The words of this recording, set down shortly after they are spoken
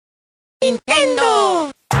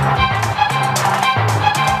Nintendo!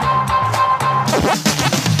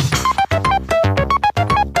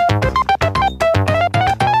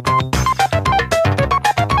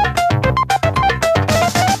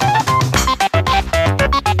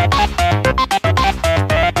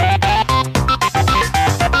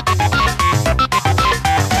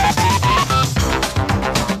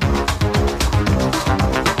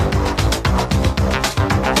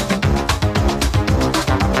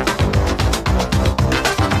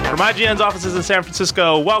 IGN's offices in San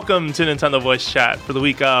Francisco, welcome to Nintendo Voice Chat for the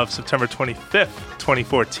week of September 25th,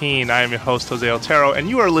 2014. I am your host, Jose Otero, and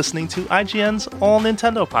you are listening to IGN's All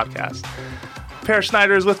Nintendo podcast. Per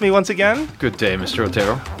Schneider is with me once again. Good day, Mr.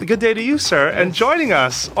 Otero. Good day to you, sir. And joining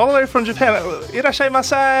us all the way from Japan,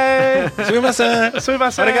 irashaimase! Sumimasen!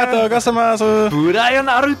 Sumimasen! Arigatou gozaimasu! Brian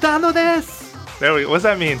Arutano desu! There we go. What does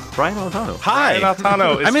that mean? Brian Altano. Hi! Brian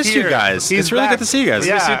Altano is I missed here. you guys. He's it's really back. good to see you guys.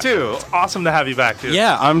 Yeah. Miss you too. It's awesome to have you back, dude.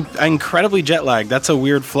 Yeah, I'm incredibly jet lagged. That's a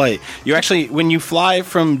weird flight. You actually, when you fly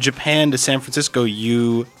from Japan to San Francisco,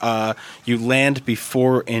 you land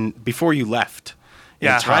before you left.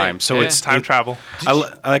 Yeah, time. right. So Yeah. it's Time travel.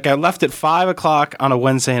 I left at 5 o'clock on a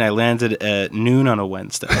Wednesday and I landed at noon on a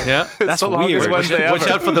Wednesday. Yeah. That's the longest weird. Wednesday Watch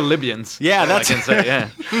ever. out for the Libyans. Yeah, all I that's- can say. Yeah.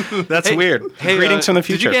 That's Hey, weird. Hey, Greetings from the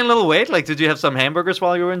future. Did you gain a little weight? Like, did you have some hamburgers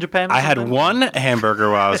while you were in Japan? or I had something? one hamburger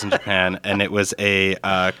while I was in Japan, and it was a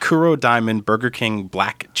Kuro Diamond Burger King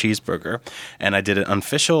black cheeseburger. And I did an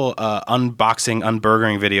official unboxing,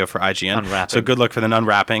 unburgering video for IGN. Unwrapping. So good luck for the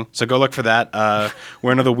unwrapping. So go look for that.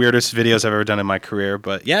 One of the weirdest videos I've ever done in my career.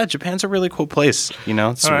 But yeah, Japan's a really cool place. You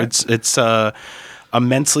know, All right. it's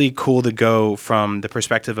immensely cool to go from the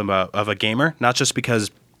perspective of a gamer, not just because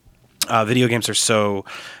video games are so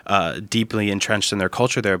deeply entrenched in their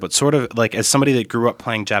culture there, but sort of like as somebody that grew up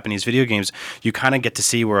playing Japanese video games, you kind of get to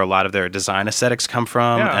see where a lot of their design aesthetics come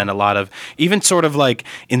from, Yeah. and a lot of even sort of like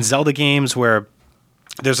in Zelda games where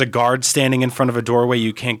there's a guard standing in front of a doorway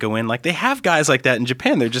you can't go in. Like they have guys like that in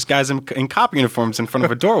Japan. They're just guys in cop uniforms in front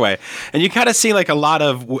of a doorway, and you kind of see like a lot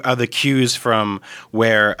of the cues from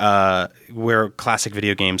where classic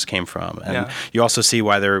video games came from, and Yeah. you also see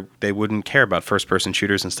why they wouldn't care about first person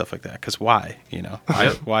shooters and stuff like that. Because why,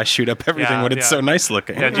 why shoot up everything Yeah, when it's yeah. so nice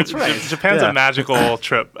looking? Yeah, Japan's Yeah. a magical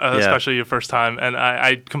trip, Yeah. especially your first time. And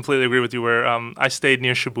I completely agree with you. Where I stayed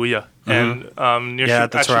near Shibuya, and near Yeah,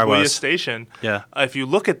 that's at where I Shibuya was. Station. Yeah. If you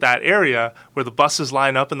look at that area where the buses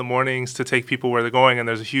line up in the mornings to take people where they're going, and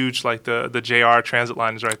there's a huge like the JR transit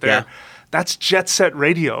line is right there. Yeah. That's Jet Set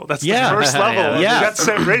Radio. That's Yeah. the first level of Yeah. Jet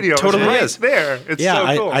Set Radio. Totally it's right is. there. It's Yeah,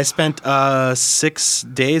 so cool. I spent 6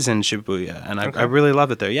 days in Shibuya, and I really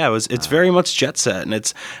love it there. Yeah, it's very much jet set, and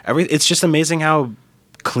it's just amazing how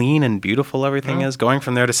clean and beautiful everything is. Going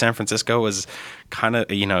from there to San Francisco was kind of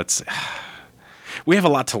it's. We have a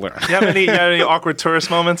lot to learn. you have any awkward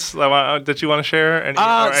tourist moments that you want to share? Any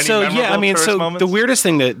memorable tourist moments? the weirdest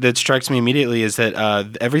thing that strikes me immediately is that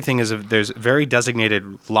everything there's very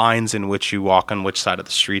designated lines in which you walk on which side of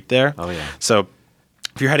the street there. Oh, yeah. So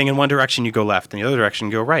if you're heading in one direction, you go left, and the other direction,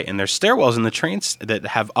 you go right. And there's stairwells in the trains that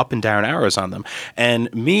have up and down arrows on them.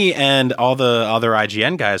 And me and all the other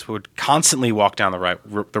IGN guys would constantly walk down the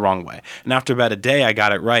wrong way. And after about a day, I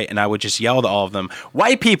got it right, and I would just yell to all of them,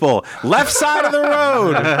 "White people, left side of the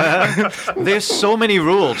road!" There's so many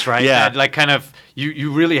rules, right? Yeah. That, like, kind of,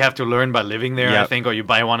 you really have to learn by living there, Yep. I think, or you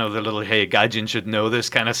buy one of the little, hey, Gaijin should know this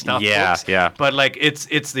kind of stuff. Yeah, books. yeah. But, like,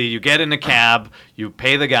 it's you get in a cab, you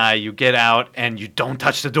pay the guy, you get out, and you don't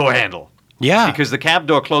touch the door handle. Yeah. Because the cab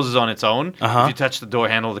door closes on its own. Uh-huh. If you touch the door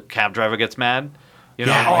handle, the cab driver gets mad. You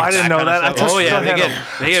know, Yeah. Oh, I didn't know kind of that. I stuff. touched Oh the yeah, door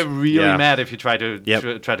they get really Yeah. mad if you try to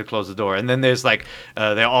Yep. try to close the door. And then there's like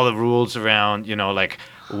there are all the rules around, like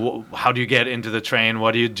how do you get into the train?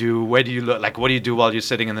 What do you do? Where do you look? Like, what do you do while you're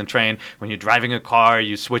sitting in the train? When you're driving a car,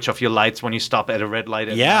 you switch off your lights when you stop at a red light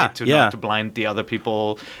at Yeah, night to yeah. not to blind the other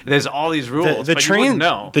people. There's all these rules. The but you wouldn't train,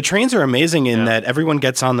 know. the trains are amazing in Yeah. that everyone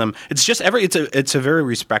gets on them. It's just it's a very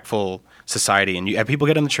respectful society, and people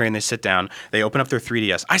get on the train, they sit down, they open up their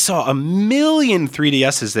 3DS. I saw a million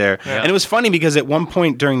 3DSs there, and it was funny because at one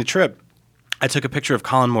point during the trip, I took a picture of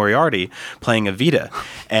Colin Moriarty playing a Vita,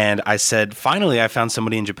 and I said, "Finally, I found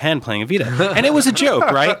somebody in Japan playing a Vita," and it was a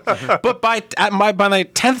joke, right? But by my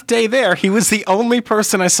 10th day there, he was the only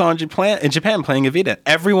person I saw in Japan playing a Vita.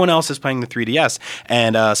 Everyone else is playing the 3DS,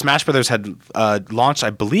 and Smash Brothers had launched,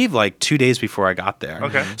 I believe, like 2 days before I got there.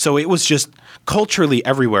 Okay. So it was just culturally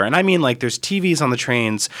everywhere, and I mean, like, there's TVs on the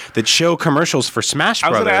trains that show commercials for Smash I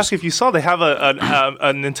was Brothers. going to ask if you saw they have a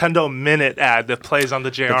Nintendo Minute ad that plays on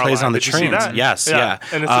the JR plays line. on the Did you see trains. that? Yes, yeah.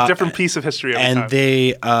 And it's a different piece of history every time. And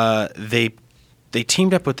they they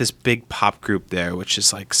teamed up with this big pop group there, which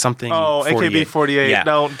is like something. Oh, 48. AKB48. Yeah.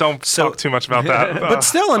 Don't talk too much about that. But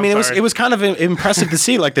still, I mean, I'm sorry. it was kind of impressive to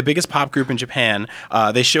see, like the biggest pop group in Japan.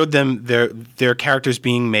 They showed them their characters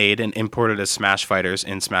being made and imported as Smash fighters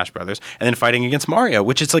in Smash Brothers, and then fighting against Mario.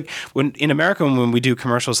 Which is like when in America when we do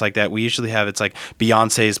commercials like that, we usually have it's like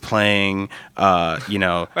Beyonce's playing, Touch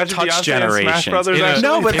Beyonce Generation. Smash Brothers, actually.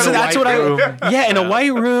 No, but In a so that's white what room. in a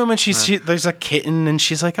white room, and there's a kitten, and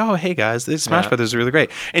she's like, "Oh, hey guys, this Smash Brothers are really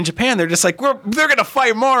great." In Japan, they're just like, they're gonna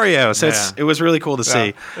fight Mario. So it was really cool to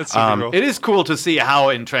see. It's super cool. It is cool to see how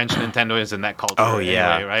entrenched Nintendo is in that culture. Oh,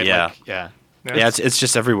 yeah, anyway, right? yeah. Like, yeah. Yeah, it's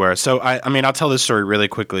just everywhere. So, I mean, I'll tell this story really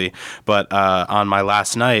quickly. But on my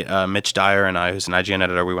last night, Mitch Dyer and I, who's an IGN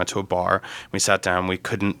editor, we went to a bar. We sat down. We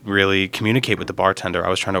couldn't really communicate with the bartender. I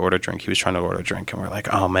was trying to order a drink. He was trying to order a drink. And we're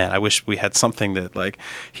like, oh, man, I wish we had something that, like,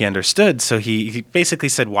 he understood. So he basically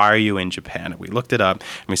said, why are you in Japan? And we looked it up.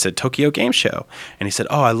 And we said, Tokyo Game Show. And he said,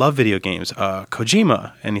 oh, I love video games.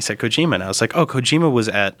 Kojima. And he said, Kojima. And I was like, oh, Kojima was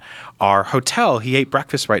at our hotel. He ate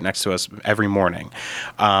breakfast right next to us every morning.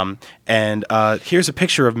 And here's a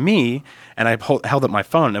picture of me, and I held up my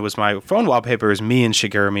phone. It was my phone wallpaper is me and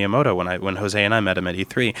Shigeru Miyamoto when Jose and I met him at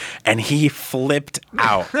E3, and he flipped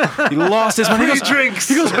out. He lost his mind.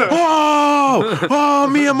 He goes, whoa,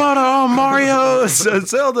 Miyamoto, oh, Mario,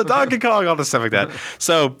 Zelda, Donkey Kong, all this stuff like that.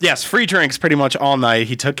 So yes, free drinks pretty much all night.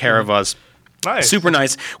 He took care of us. Nice. Super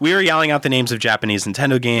nice. We were yelling out the names of Japanese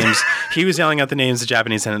Nintendo games. He was yelling out the names of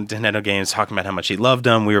Japanese Nintendo games, talking about how much he loved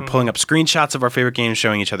them. We were pulling up screenshots of our favorite games,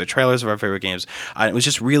 showing each other trailers of our favorite games. It was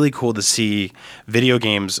just really cool to see video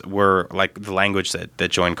games were like the language that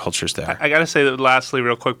joined cultures there. I got to say that lastly,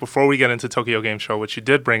 real quick, before we get into Tokyo Game Show, which you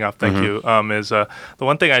did bring up, thank you, is the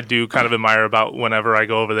one thing I do kind of admire about whenever I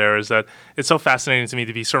go over there is that it's so fascinating to me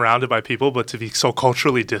to be surrounded by people, but to be so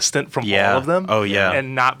culturally distant from all of them. Oh, yeah.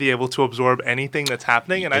 And not be able to absorb anything that's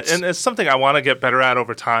happening. And it's something I want to get better at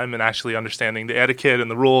over time and actually understanding the etiquette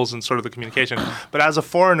and the rules and sort of the communication. But as a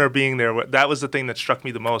foreigner being there, that was the thing that struck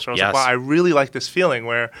me the most. I was like, wow, I really like this feeling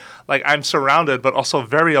where like I'm surrounded, but also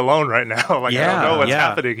very alone right now. Like I don't know what's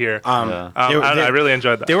happening here. I really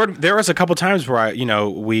enjoyed that. There was a couple times where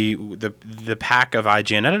the pack of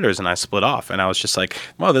IGN editors and I split off, and I was just like,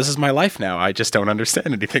 well, this is my life now. I just don't understand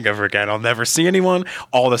anything ever again. I'll never see anyone.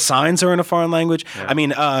 All the signs are in a foreign language. Yeah. I mean,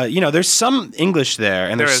 there's some English there,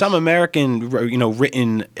 and there's some American,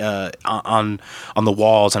 written on the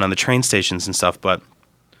walls and on the train stations and stuff, but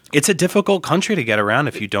it's a difficult country to get around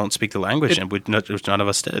if you don't speak the language, which none of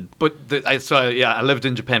us did. But I lived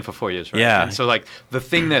in Japan for 4 years, right? Yeah. And so like the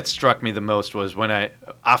thing that struck me the most was when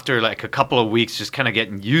after like a couple of weeks just kind of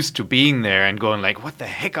getting used to being there and going like, what the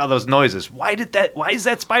heck are those noises? Why is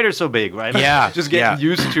that spider so big, right? Like, yeah. Just getting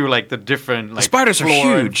used to like the different like the spiders are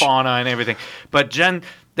flora huge. And fauna and everything. But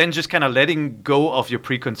then just kind of letting go of your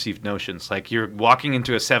preconceived notions. Like you're walking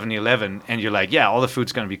into a 7-Eleven and you're like, yeah, all the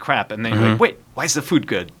food's going to be crap. And then you're like, wait, why is the food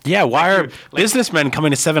good? Yeah, why are businessmen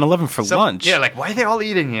coming to 7-Eleven for lunch? Yeah, like why are they all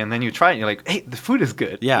eating here? And then you try it and you're like, hey, the food is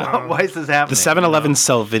good. Yeah. Why is this happening? The 7-Elevens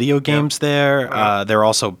sell video games there. There are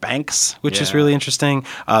also banks, which is really interesting.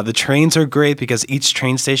 The trains are great because each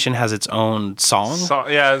train station has its own song.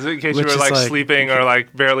 In case you were like sleeping or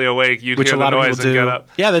like barely awake, you'd hear the noise and get up.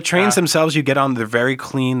 Yeah, the trains themselves you get on, they're very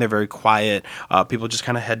clean, they're very quiet. People just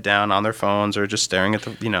kind of head down on their phones or just staring at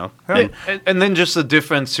And then just the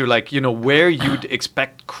difference to like, where you'd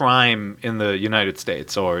expect crime in the United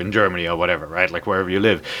States or in Germany or whatever, right? Like wherever you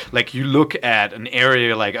live. Like you look at an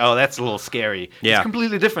area like, oh, that's a little scary. Yeah. It's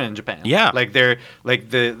completely different in Japan. Yeah. Like they're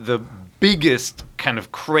like the biggest kind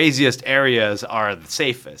of craziest areas are the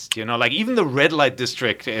safest, like even the red light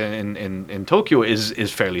district in Tokyo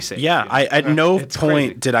is fairly safe. Yeah, at no point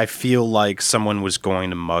crazy. did I feel like someone was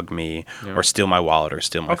going to mug me or steal my wallet or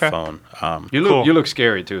steal my phone. You look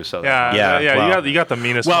scary too. So well, you got the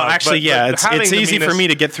meanest. Well, mug, actually, it's easy for me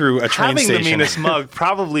to get through a train station. Having the meanest mug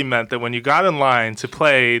probably meant that when you got in line to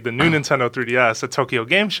play the new Nintendo 3DS at Tokyo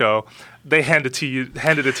Game Show, they handed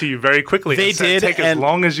it to you very quickly. They did. Take as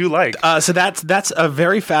long as you like. So that's a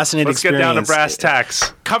very fascinating experience. Let's get down to brass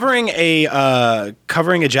tacks. Covering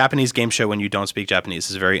a Japanese game show when you don't speak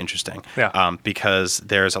Japanese is very interesting. Yeah. Because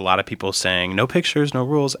there's a lot of people saying no pictures, no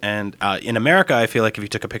rules, and in America, I feel like if you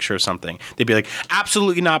took a picture of something, they'd be like,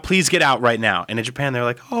 absolutely not. Please get out right now. And in Japan, they're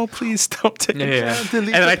like, oh, please don't take it. Yeah. And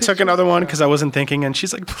then I took another one because I wasn't thinking, and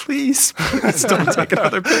she's like, please don't take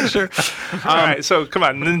another picture. All right. So come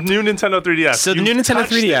on, the new Nintendo Nintendo 3DS. So the You new Nintendo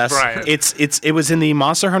touched it, 3DS, Brian. it was in the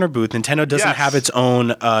Monster Hunter booth. Nintendo doesn't Yes. have its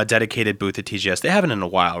own dedicated booth at TGS. They haven't in a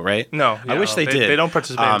while, right? No, I wish they did. They don't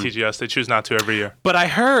participate in TGS. They choose not to every year. But I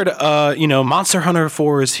heard, Monster Hunter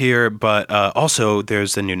 4 is here, but also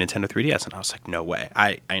there's the new Nintendo 3DS, and I was like, no way.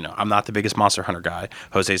 I know I'm not the biggest Monster Hunter guy.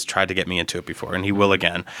 Jose's tried to get me into it before, and he will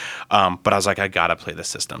again. But I was like, I gotta play this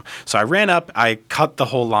system. So I ran up, I cut the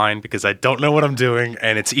whole line because I don't know what I'm doing,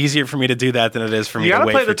 and it's easier for me to do that than it is for me You to gotta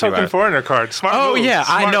wait play for the 2 token hours. foreigner card. Smart Oh move. yeah,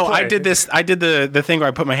 I Smart know. play. I did this. I did the thing where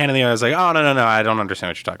I put my hand in the air. I was like, oh no, I don't understand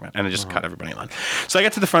what you're talking about, and I just cut everybody in line. So I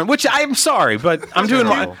get to the front, which I'm sorry, but I'm doing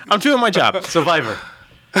my job. Survivor.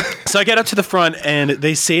 So I get up to the front, and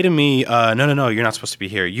they say to me, no, you're not supposed to be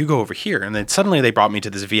here. You go over here. And then suddenly they brought me to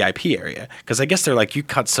this VIP area because I guess they're like, you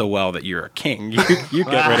cut so well that you're a king. You get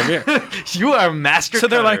rid of here. You are a master. So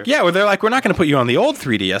they're cutter. like, we're not going to put you on the old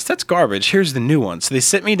 3DS. That's garbage. Here's the new one. So they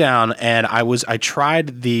sit me down, and I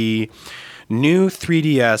tried the new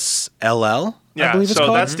 3DS LL. I Yeah, believe it's so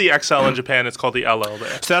called. that's the XL in Japan. It's called the LL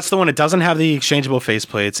there. So that's the one. It doesn't have the exchangeable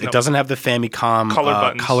faceplates. It doesn't have the Famicom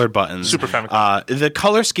Color buttons. buttons. Super Famicom. The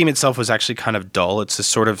color scheme itself was actually kind of dull. It's a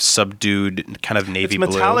sort of subdued kind of navy blue.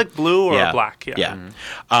 It's metallic blue or black. Yeah.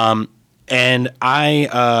 And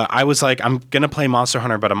I was like, I'm gonna play Monster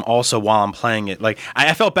Hunter, but I'm also, while I'm playing it, like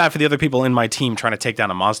I felt bad for the other people in my team trying to take down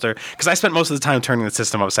a monster because I spent most of the time turning the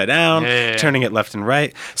system upside down, turning it left and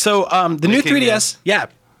right. So the new 3DS, Yeah.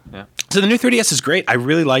 So the new 3DS is great. I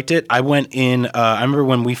really liked it. I went in. I remember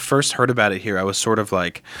when we first heard about it here, I was sort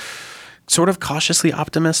of cautiously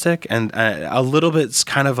optimistic, and a little bit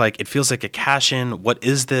kind of like, it feels like a cash-in. What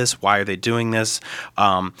is this? Why are they doing this?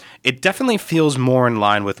 It definitely feels more in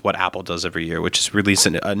line with what Apple does every year, which is release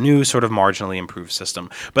a new sort of marginally improved system.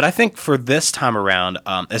 But I think for this time around,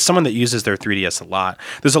 as someone that uses their 3DS a lot,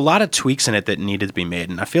 there's a lot of tweaks in it that needed to be made.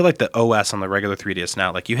 And I feel like the OS on the regular 3DS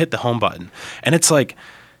now, like you hit the home button, and it's like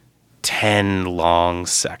 10 long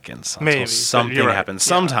seconds until Maybe. something You're right. happens. Yeah.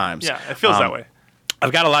 Sometimes. Yeah, it feels that way.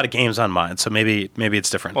 I've got a lot of games on mine, so maybe it's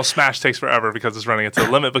different. Well, Smash takes forever because it's running it to the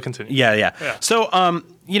limit, but continue. Yeah. So,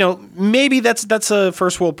 maybe that's a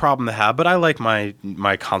first world problem to have, but I like my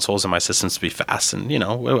consoles and my systems to be fast, and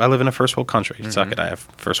I live in a first world country. Suck it, I have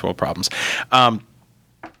first world problems.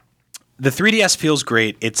 The 3DS feels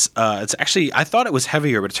great. It's actually, I thought it was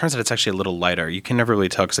heavier, but it turns out it's actually a little lighter. You can never really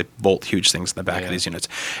tell because they bolt huge things in the back of these units.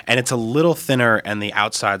 And it's a little thinner, and the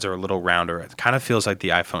outsides are a little rounder. It kind of feels like the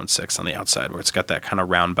iPhone 6 on the outside, where it's got that kind of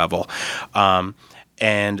round bevel.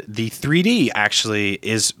 And the 3D actually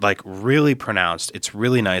is like really pronounced. It's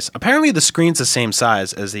really nice. Apparently the screen's the same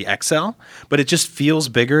size as the XL, but it just feels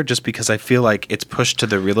bigger just because I feel like it's pushed to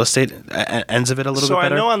the real estate ends of it a little bit better.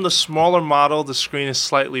 So I know on the smaller model, the screen is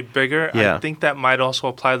slightly bigger. Yeah. I think that might also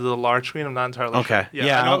apply to the large screen. I'm not entirely sure. Okay.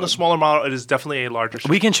 Yeah, I know on the smaller model, it is definitely a larger screen.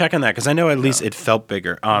 We can check on that because I know at least it felt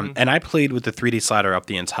bigger. And I played with the 3D slider up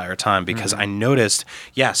the entire time because I noticed,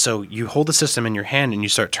 so you hold the system in your hand and you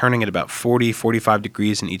start turning it about 40, 45 degrees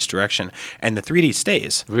in each direction, and the 3D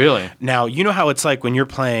stays. Really? Now, you know how it's like when you're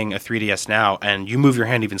playing a 3DS now and you move your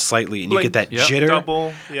hand even slightly and you get that jitter.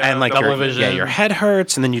 Double double vision. your head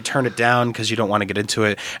hurts, and then you turn it down because you don't want to get into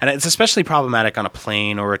it. And it's especially problematic on a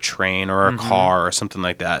plane or a train or a car or something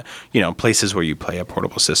like that, places where you play a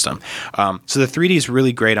portable system. So the 3D is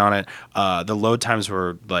really great on it. The load times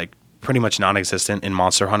were like pretty much non-existent in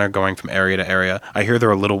Monster Hunter going from area to area. I hear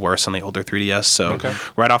they're a little worse on the older 3DS. So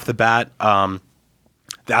right off the bat,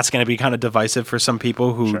 that's going to be kind of divisive for some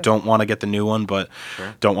people who don't want to get the new one but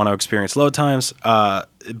don't want to experience load times.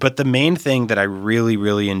 But the main thing that I really,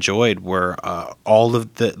 really enjoyed were all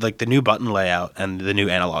of the new button layout and the new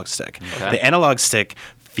analog stick. Okay. The analog stick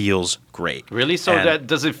feels great. Really? So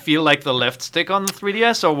does it feel like the left stick on the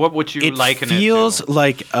 3DS, or what would you liken it to? It feels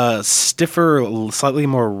like a stiffer, slightly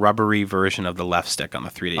more rubbery version of the left stick on the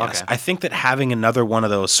 3DS. Okay. I think that having another one of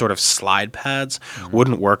those sort of slide pads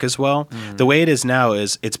wouldn't work as well. The way it is now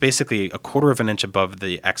is it's basically a quarter of an inch above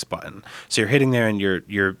the X button. So you're hitting there and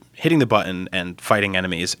you're hitting the button and fighting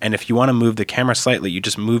enemies. And if you want to move the camera slightly, you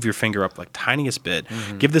just move your finger up like tiniest bit,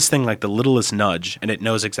 give this thing like the littlest nudge, and it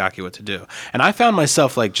knows exactly what to do. And I found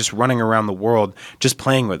myself like just running around the world just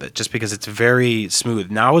playing with it just because it's very smooth.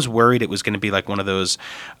 Now I was worried it was going to be like one of those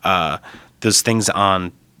things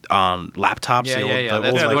on laptops.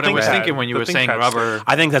 That's what I was thinking when you were saying rubber.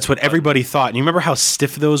 I think that's what everybody thought. And you remember how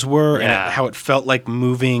stiff those were and how it felt like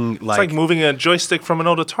moving it's like moving a joystick from an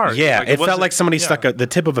old Atari. Yeah, like it felt like somebody stuck the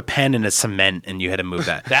tip of a pen in a cement and you had to move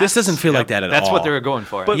that. This doesn't feel like that at all. That's what they were going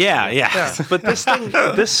for. But, yeah. But this thing,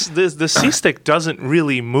 the C-Stick doesn't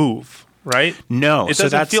really move. right? No, It so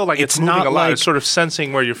doesn't that's- feel like it's moving not a lot. like- It's sort of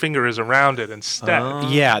sensing where your finger is around it instead.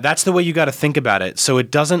 Yeah, that's the way you got to think about it. So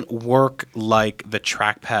it doesn't work like the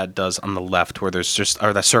trackpad does on the left, where there's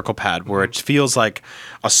or the circle pad, where it feels like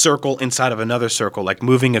a circle inside of another circle, like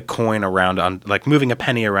moving a coin around like moving a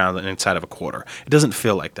penny around inside of a quarter. It doesn't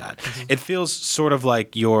feel like that. It feels sort of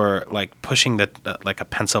like you're like pushing like a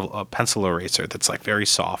pencil eraser that's like very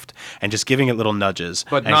soft and just giving it little nudges.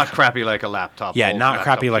 But and not crappy like a laptop. Yeah, old not laptop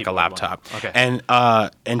crappy like a keyboard laptop. one.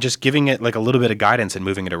 Okay. And just giving it like a little bit of guidance and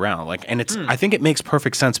moving it around. Like, and it's I think it makes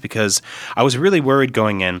perfect sense because I was really worried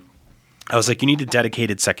going in. I was like, you need a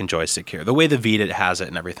dedicated second joystick here, the way the Vita has it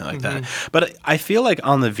and everything like that. But I feel like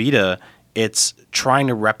on the Vita, it's trying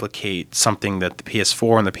to replicate something that the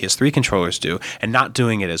PS4 and the PS3 controllers do and not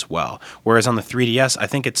doing it as well. Whereas on the 3DS, I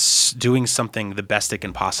think it's doing something the best it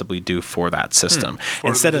can possibly do for that system.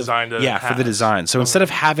 For the design that it for the has. design. So instead of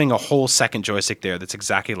having a whole second joystick there that's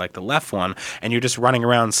exactly like the left one, and you're just running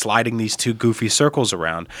around sliding these two goofy circles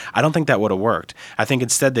around, I don't think that would have worked. I think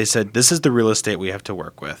instead they said, this is the real estate we have to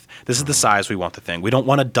work with. This is the size we want the thing. We don't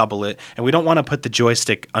want to double it, and we don't want to put the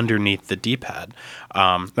joystick underneath the D-pad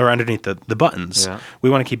or underneath the buttons. Yeah. We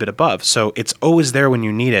want to keep it above. So it's always there when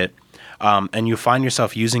you need it, and you find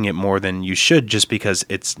yourself using it more than you should just because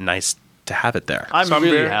it's nice to have it there. I'm So I'm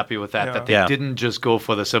really very- happy with that. yeah. That they Yeah. didn't just go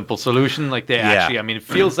for the simple solution. Like they actually, I mean, it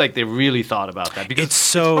feels like they really thought about that because It's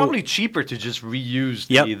so- probably cheaper to just reuse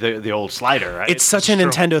Yep. the old slider, right? It's such a true.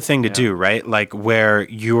 Nintendo thing to do, right? Like where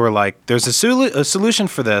you're like, there's a solution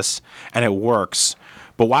for this, and it works.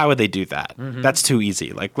 But why would they do that? That's too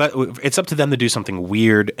easy. Like, it's up to them to do something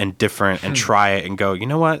weird and different and try it and go, you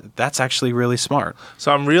know what? That's actually really smart.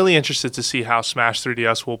 So I'm really interested to see how Smash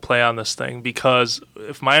 3DS will play on this thing because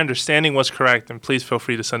if my understanding was correct, and please feel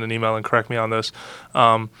free to send an email and correct me on this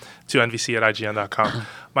to nvc@ign.com.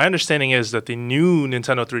 My understanding is that the new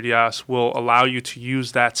Nintendo 3DS will allow you to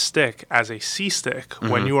use that stick as a C stick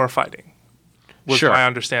when you are fighting. Was Sure. my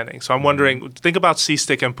understanding. So I'm wondering, think about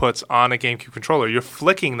C-stick inputs on a GameCube controller. You're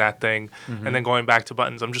flicking that thing and then going back to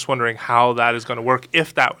buttons. I'm just wondering how that is going to work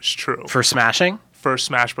if that was true For smashing? for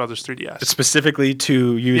Smash Brothers 3DS. Specifically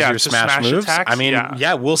to use Yeah, your to smash smash moves. attacks, I mean, yeah.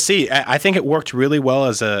 yeah, we'll see. I think it worked really well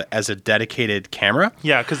as a dedicated camera.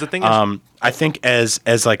 Yeah, because the thing is, I think as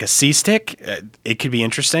like a C stick, it could be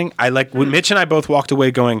interesting. I like when Mitch and I both walked away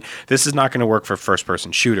going, "This is not going to work for first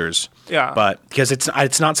person shooters." Yeah. but because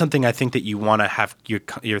it's not something I think that you want to have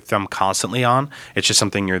your thumb constantly on. It's just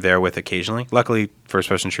something you're there with occasionally. Luckily, first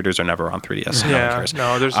person shooters are never on 3DS. So no one yeah, cares.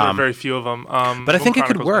 no, there's very few of them. But I think it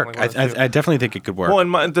could Chronicles work. definitely one of the few. I definitely think it could work. Well,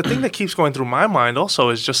 and the thing that keeps going through my mind also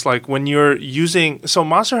is just like when you're using. So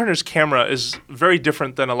Monster Hunter's camera is very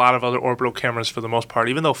different than a lot of other orbital cameras for the most part.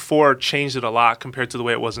 Even though 4 changed it a lot compared to the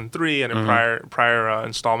way it was in 3 and in prior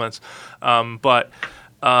installments, but.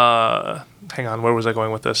 Hang on, where was I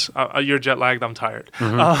going with this? You're jet lagged. I'm tired.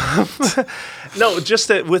 No, just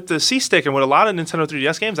that with the C-Stick and with a lot of Nintendo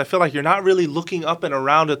 3DS games, I feel like you're not really looking up and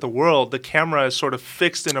around at the world. The camera is sort of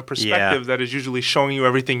fixed in a perspective that is usually showing you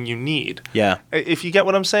everything you need. Yeah. If you get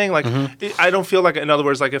what I'm saying, like I don't feel like, in other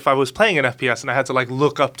words, like if I was playing an FPS and I had to like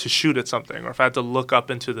look up to shoot at something, or if I had to look up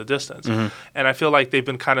into the distance, and I feel like they've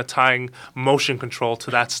been kind of tying motion control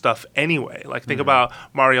to that stuff anyway. Like think about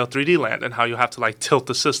Mario 3D Land and how you have to like tilt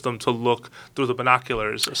the system to look through the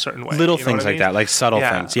binoculars a certain way. Little You know things what I like mean? that, like subtle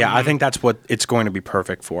Yeah. things. Yeah, I think that's what it's going to be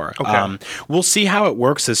perfect for. Okay. We'll see how it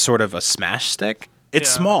works as sort of a smash stick. It's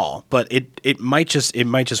Yeah. small, but it might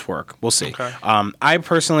just work. We'll see. Okay. I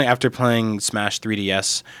personally, after playing Smash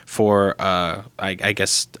 3DS for I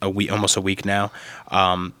guess almost a week now,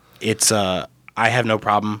 it's I have no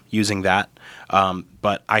problem using that.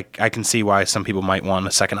 But I can see why some people might want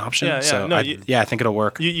a second option. Yeah, yeah. So No, I think it'll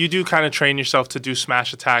work. You do kind of train yourself to do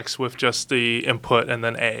smash attacks with just the input and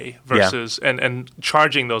then A versus and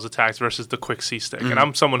charging those attacks versus the quick C stick. And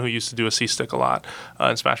I'm someone who used to do a C stick a lot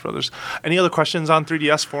in Smash Brothers. Any other questions on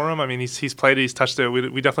 3DS for him? I mean, he's played it, he's touched it.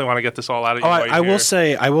 We definitely want to get this all out of you. while you're I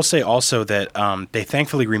will here. say also that they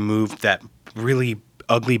thankfully removed that really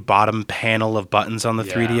ugly bottom panel of buttons on the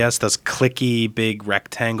 3DS. Those clicky big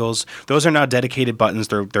rectangles. Those are now dedicated buttons.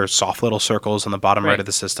 They're soft little circles on the bottom right of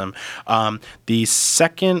the system. The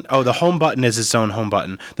second, the home button is its own home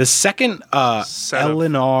button. The second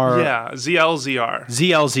LNR, ZLZR.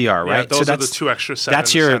 ZLZR, right? those are the two extra set in the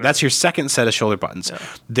center. That's your second set of shoulder buttons.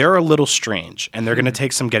 They're a little strange, and they're going to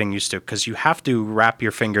take some getting used to because you have to wrap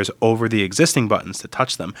your fingers over the existing buttons to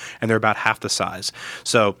touch them, and they're about half the size.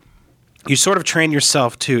 So you sort of train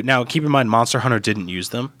yourself to. Now, keep in mind, Monster Hunter didn't use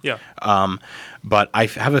them. Yeah. But I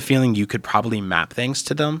have a feeling you could probably map things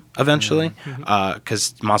to them eventually,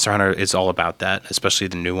 because Monster Hunter is all about that. Especially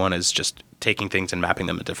the new one is just taking things and mapping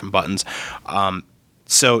them to different buttons.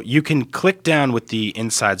 So you can click down with the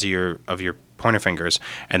insides of your pointer fingers,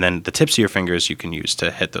 and then the tips of your fingers you can use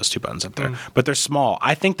to hit those two buttons up there. But they're small.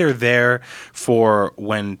 I think they're there for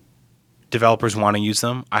when developers want to use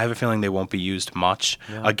them. I have a feeling they won't be used much.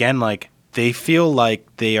 Yeah. Again, like they feel like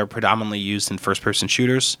they are predominantly used in first-person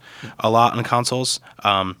shooters a lot on consoles.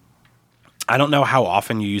 I don't know how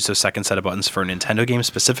often you use a second set of buttons for a Nintendo game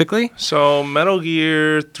specifically. So Metal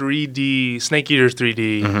Gear 3D, Snake Eater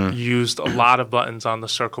 3D used a lot of buttons on the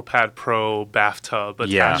Circle Pad Pro bathtub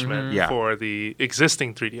attachment for the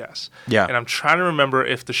existing 3DS. Yeah. And I'm trying to remember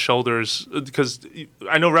if the shoulders, because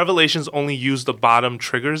I know Revelations only used the bottom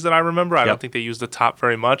triggers that I remember. I don't think they used the top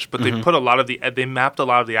very much, but they put they mapped a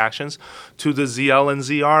lot of the actions to the ZL and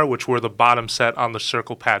ZR, which were the bottom set on the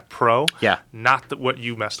Circle Pad Pro. Yeah. Not what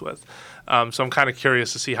you messed with. So I'm kind of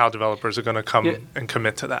curious to see how developers are going to come and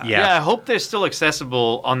commit to that. Yeah, I hope they're still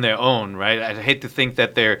accessible on their own, right? I hate to think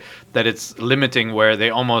that it's limiting where the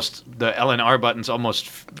L and R buttons almost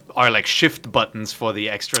are like shift buttons for the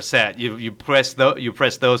extra set. You press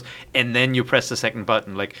those, and then you press the second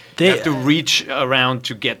button. Like you have to reach around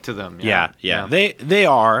to get to them. Yeah. They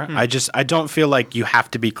are. I don't feel like you have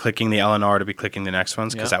to be clicking the L and R to be clicking the next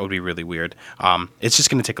ones, because that would be really weird. It's just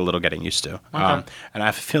going to take a little getting used to. And I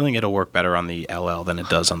have a feeling it'll work better on the LL than it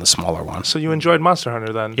does on the smaller one. So you enjoyed Monster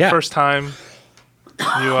Hunter then? Yeah. First time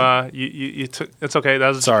you took. It's okay. That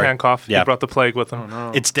was a Japan cough. Yeah. You brought the plague with him. Oh,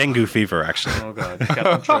 no. It's dengue fever, actually. Oh god.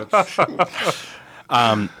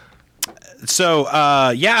 I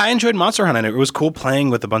enjoyed Monster Hunter. It was cool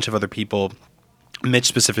playing with a bunch of other people. Mitch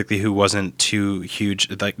specifically, who wasn't too huge,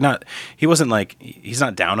 he's not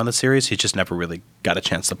down on the series. He just never really got a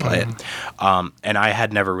chance to play it, and I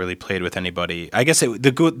had never really played with anybody. I guess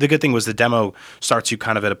the good thing was the demo starts you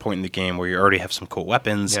kind of at a point in the game where you already have some cool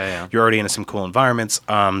weapons. You're already in some cool environments.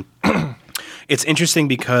 It's interesting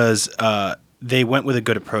because they went with a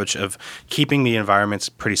good approach of keeping the environments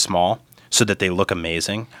pretty small, so that they look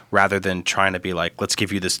amazing, rather than trying to be like, let's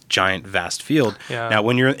give you this giant, vast field. Yeah. Now,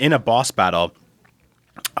 when you're in a boss battle,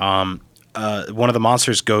 one of the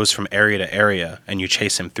monsters goes from area to area, and you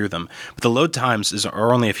chase him through them. But the load times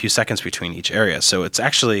are only a few seconds between each area, so it's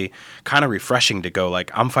actually kind of refreshing to go like,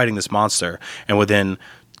 I'm fighting this monster, and within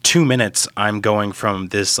 2 minutes, I'm going from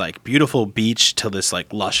this like beautiful beach to this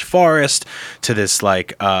like lush forest to this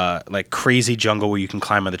like crazy jungle where you can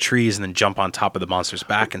climb on the trees and then jump on top of the monster's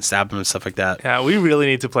back and stab him and stuff like that. Yeah, we really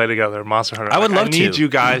need to play together, Monster Hunter. I would love to. I need you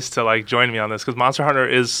guys to like join me on this, because Monster Hunter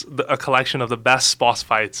is a collection of the best boss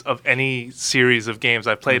fights of any series of games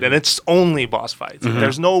I've played, and it's only boss fights.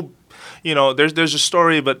 There's no, there's a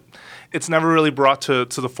story, but it's never really brought to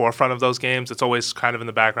the forefront of those games. It's always kind of in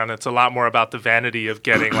the background. It's a lot more about the vanity of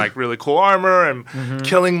getting like really cool armor and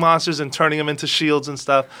killing monsters and turning them into shields and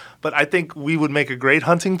stuff. But I think we would make a great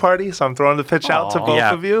hunting party. So I'm throwing the pitch out to both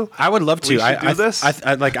of you. I would love to. We should do this.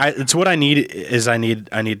 It's what I need. Is I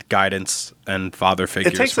need guidance and father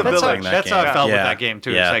figures. It takes a when I'm village. playing that That's game. how I felt with Yeah. that game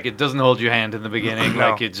too. Yeah. It's like it doesn't hold your hand in the beginning.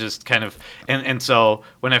 No. Like it just kind of and so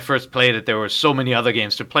when I first played it, there were so many other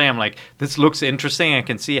games to play. I'm like, this looks interesting. I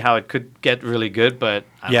can see how it could get really good, but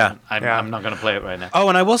I'm not going to play it right now. Oh,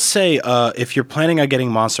 and I will say, if you're planning on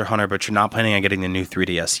getting Monster Hunter, but you're not planning on getting the new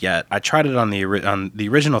 3DS yet, I tried it on the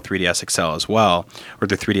original 3DS XL as well, or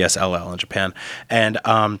the 3DS LL in Japan, and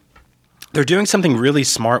they're doing something really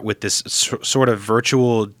smart with this sort of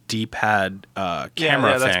virtual D-pad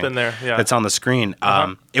camera that's thing been there, that's on the screen.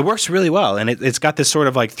 It works really well, and it's got this sort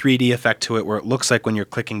of like 3D effect to it where it looks like when you're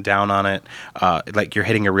clicking down on it, like you're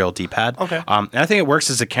hitting a real D-pad. Okay. And I think it works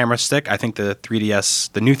as a camera stick. I think the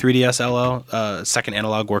new 3DS LL second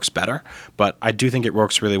analog works better, but I do think it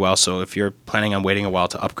works really well. So if you're planning on waiting a while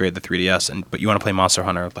to upgrade the 3DS, but you want to play Monster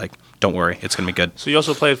Hunter, like, don't worry, it's going to be good. So you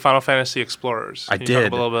also played Final Fantasy Explorers. I Can did. you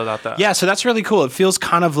talk a little bit about that? Yeah, so that's really cool. It feels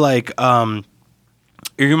kind of like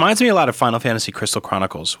it reminds me a lot of Final Fantasy Crystal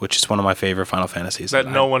Chronicles, which is one of my favorite Final Fantasies. That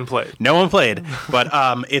no one played. No one played, but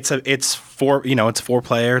it's 4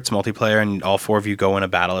 player, it's multiplayer, and all 4 of you go in a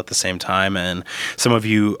battle at the same time, and some of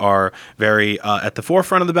you are very at the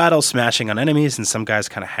forefront of the battle, smashing on enemies, and some guys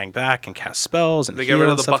kind of hang back and cast spells and They get rid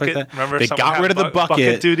of the stuff bucket. like that. Remember, they got rid of the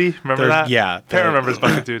bucket duty. Remember that? Yeah, Perrin remembers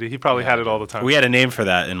bucket duty. He probably had it all the time. we had a name for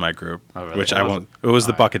that in my group, really? which I won't. It was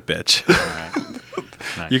the bucket bitch.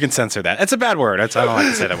 Nice. You can censor that. It's a bad word. I don't like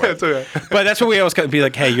to say that word. It's okay. But that's what we always be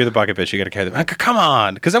like, hey, you're the bucket bitch. You got to carry the... Come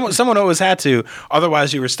on. Because someone always had to.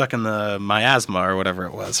 Otherwise, you were stuck in the miasma or whatever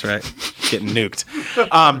it was, right? Getting nuked.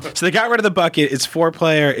 So they got rid of the bucket. It's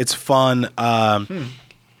 4-player. It's fun. The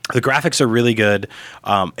graphics are really good.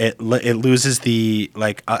 It loses the...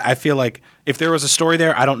 I feel like If there was a story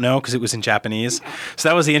there, I don't know because it was in Japanese. So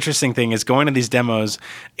that was the interesting thing is going to these demos,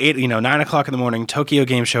 9 o'clock in the morning, Tokyo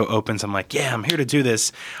Game Show opens. I'm like, yeah, I'm here to do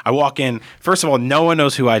this. I walk in. First of all, no one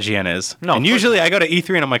knows who IGN is. No, and usually I go to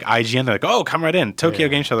E3 and I'm like, IGN. They're like, oh, come right in. Tokyo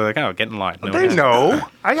Game Show. They're like, oh, get in line. No They one know.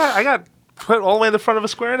 I got put all the way in the front of a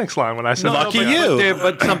Square Enix line when I said Lucky that. you.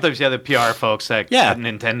 But sometimes, the PR folks at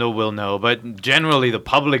Nintendo will know. But generally, the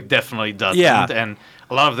public definitely doesn't. Yeah. And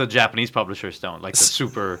a lot of the Japanese publishers don't. Like the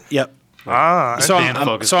super... Yep.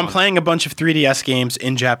 So I'm playing a bunch of 3DS games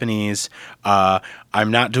in Japanese. I'm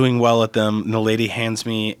not doing well at them. And the lady hands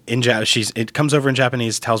me it comes over in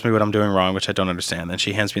Japanese, tells me what I'm doing wrong, which I don't understand. Then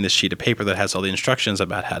she hands me this sheet of paper that has all the instructions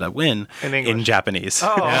about how to win in Japanese.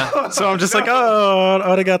 Oh. Yeah. So I'm just like, oh,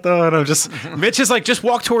 arigato. And I'm just, Mitch is like, just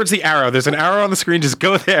walk towards the arrow. There's an arrow on the screen. Just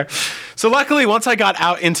go there. So luckily, once I got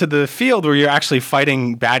out into the field where you're actually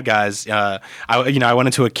fighting bad guys, I went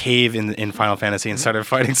into a cave in Final Fantasy and started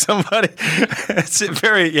fighting somebody. It's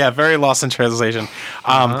very lost in translation.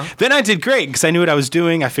 Then I did great because I knew what I was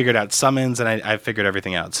doing. I figured out summons and I figured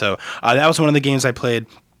everything out. So that was one of the games I played.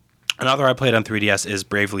 Another I played on 3DS is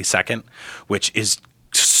Bravely Second, which is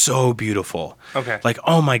so beautiful. Okay. Like,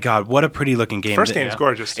 oh my God, what a pretty looking game. First game's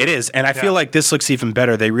gorgeous. It is. And I feel like this looks even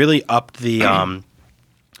better. They really upped the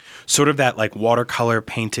sort of that like watercolor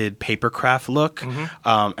painted papercraft look.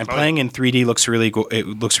 And playing in 3D looks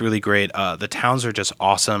really great. The towns are just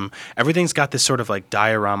awesome. Everything's got this sort of like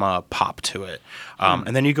diorama pop to it.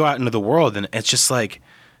 And then you go out into the world and it's just like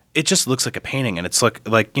it just looks like a painting, and it's like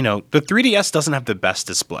the 3DS doesn't have the best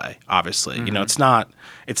display, obviously. It's not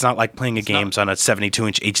like playing games on a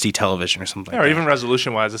 72-inch HD television or something. Or even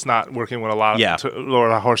resolution-wise, it's not working with a lot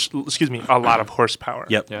of horsepower.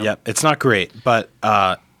 Yep. It's not great, but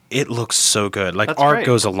it looks so good. Like, That's art great.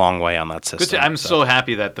 goes a long way on that system. I'm so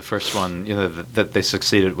happy that the first one, that they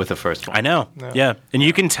succeeded with the first one. I know. Yeah. And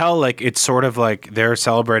you can tell, like, it's sort of like they're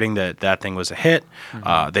celebrating that thing was a hit.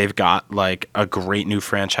 They've got, like, a great new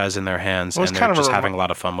franchise in their hands, and they're just having a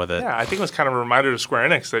lot of fun with it. Yeah, I think it was kind of a reminder to Square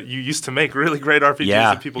Enix that you used to make really great RPGs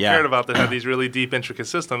that people cared about that had these really deep, intricate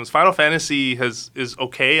systems. Final Fantasy is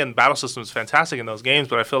okay, and battle system is fantastic in those games,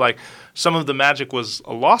 but I feel like some of the magic was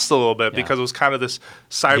lost a little bit because it was kind of this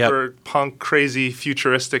cyberpunk, crazy,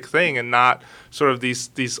 futuristic thing, and not sort of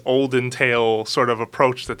these olden tale sort of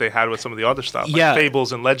approach that they had with some of the other stuff, like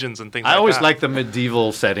fables and legends and things like that. I always liked the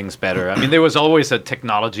medieval settings better. I mean, there was always a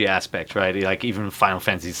technology aspect, right? Like even Final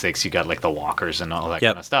Fantasy VI, you got like the walkers and all that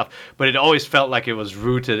kind of stuff. But it always felt like it was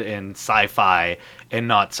rooted in sci-fi and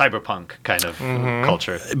not cyberpunk kind of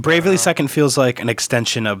culture. Bravely Second feels like an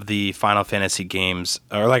extension of the Final Fantasy games,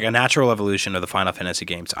 or like a natural evolution of the Final Fantasy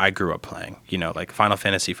games I grew up playing. Like Final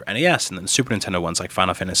Fantasy for NES, and then Super Nintendo ones like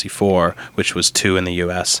Final Fantasy IV, which was 2 in the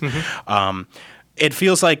US. It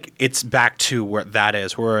feels like it's back to where that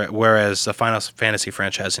is, whereas the Final Fantasy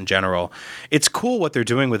franchise in general, it's cool what they're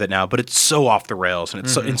doing with it now, but it's so off the rails, and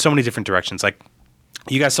it's in so many different directions. Like,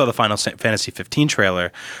 you guys saw the Final Fantasy 15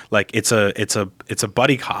 trailer. Like, it's a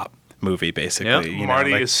buddy cop movie, basically. Yep.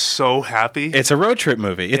 Marty is so happy. It's a road trip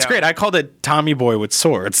movie. It's great. I called it Tommy Boy with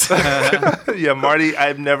Swords. Marty.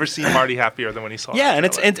 I've never seen Marty happier than when he saw it. Yeah, and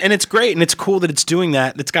it's great, and it's cool that it's doing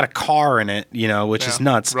that. It's got a car in it, which is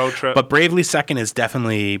nuts. Road trip. But Bravely Second is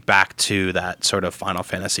definitely back to that sort of Final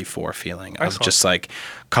Fantasy IV feeling of just like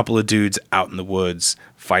a couple of dudes out in the woods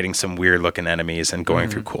fighting some weird looking enemies and going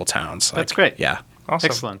through cool towns. That's great. Yeah. Awesome.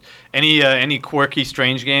 Excellent. Any quirky,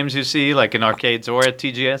 strange games you see, like in arcades or at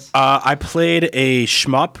TGS? I played a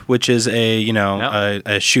shmup, which is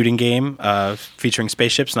a shooting game featuring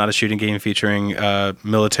spaceships, not a shooting game featuring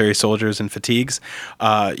military soldiers in fatigues,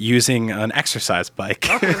 using an exercise bike.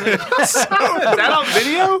 Is that on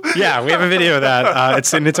video? Yeah, we have a video of that.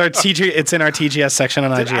 It's in our TGS section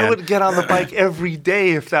on IGN. I would get on the bike every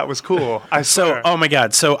day if that was cool. Oh my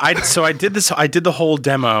God! So I did this. I did the whole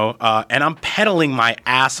demo, and I'm pedaling my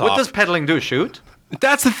ass off. What does pedaling do? Shoot?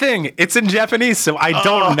 That's the thing. It's in Japanese, so I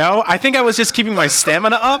don't know. I think I was just keeping my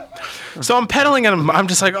stamina up. So I'm pedaling, and I'm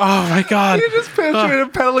just like, oh my God. You just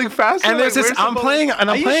pictured pedaling faster. And there's this. I'm playing,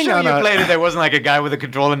 and I'm playing on. You played it. There wasn't like a guy with a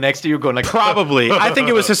controller next to you going like. Probably. I think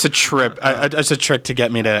it was just a trip, just a trick to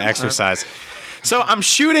get me to exercise. So I'm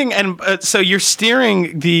shooting, and so you're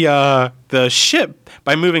steering the ship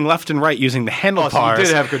by moving left and right using the handlebars. So you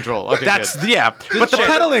did have control. Okay, but the shit.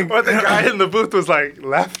 pedaling. But the guy in the booth was like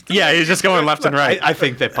left. Yeah, he's just going left and right. I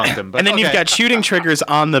think they punked him. But and then you've got shooting triggers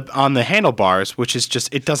on the handlebars, which is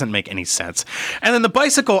just, it doesn't make any sense. And then the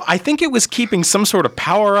bicycle, I think it was keeping some sort of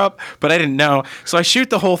power up, but I didn't know. So I shoot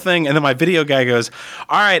the whole thing, and then my video guy goes,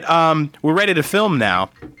 "All right, we're ready to film now."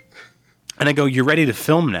 And I go, "You're ready to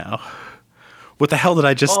film now? What the hell did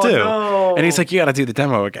I just do?" No. no. And he's like, you got to do the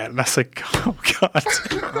demo again. And I was like, oh, God.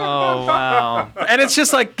 Oh, wow. And it's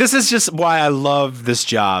just like, this is just why I love this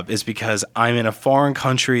job, is because I'm in a foreign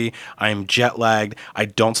country, I'm jet lagged, I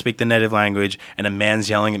don't speak the native language, and a man's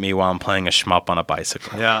yelling at me while I'm playing a shmup on a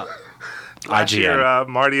bicycle. Yeah. Last year,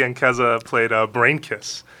 Marty and Keza played Brain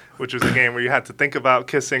Kiss, which was a game where you had to think about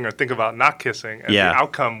kissing or think about not kissing, and the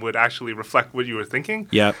outcome would actually reflect what you were thinking.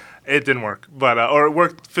 Yep. It didn't work, but or it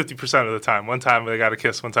worked 50% of the time. One time they got a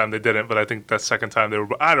kiss, one time they didn't, but I think that second time they were.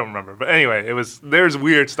 I don't remember, but anyway, there's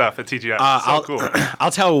weird stuff at TGS. Cool.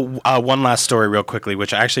 I'll tell one last story real quickly,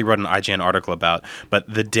 which I actually wrote an IGN article about. But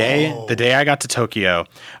the day I got to Tokyo,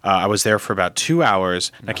 I was there for about 2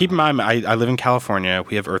 hours. Now keep in mind, I live in California.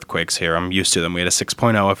 We have earthquakes here. I'm used to them. We had a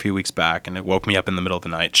 6.0 a few weeks back, and it woke me up in the middle of the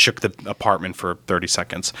night, shook the apartment for 30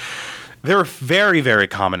 seconds. They're very, very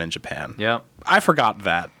common in Japan. Yeah. I forgot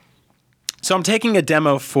that. So I'm taking a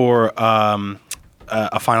demo for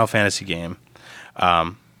a Final Fantasy game.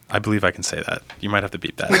 I believe I can say that. You might have to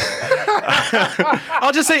beep that.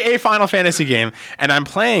 I'll just say a Final Fantasy game, and I'm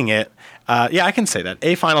playing it. Yeah, I can say that.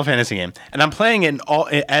 A Final Fantasy game. And I'm playing it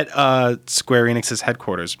at Square Enix's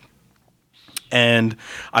headquarters. And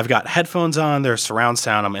I've got headphones on. There's surround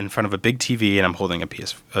sound. I'm in front of a big TV, and I'm holding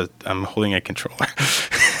I'm holding a controller.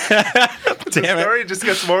 The story just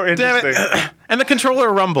gets more interesting. And the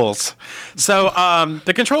controller rumbles. So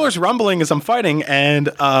the controller's rumbling as I'm fighting, and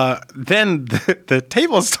then the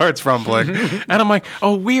table starts rumbling. And I'm like,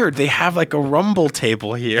 oh, weird. They have like a rumble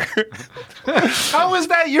table here. How was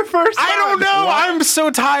that your first time? I don't know. What? I'm so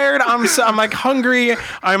tired. I'm like hungry.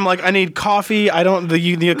 I'm like, I need coffee.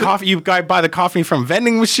 You need coffee. You guys buy the coffee from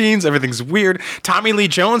vending machines. Everything's weird. Tommy Lee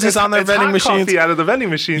Jones is on their vending machines. Coffee out of the vending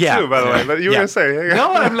machine too, by the way. But you were gonna say.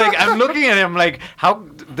 No, I'm looking at him like, how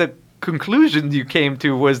the conclusion you came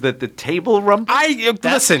to was that the table rumbled?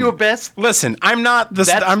 That's your best? Listen, I'm not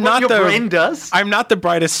the brain does? I'm not the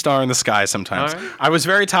brightest star in the sky sometimes. Right. I was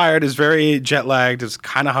very tired, I was very jet lagged, I was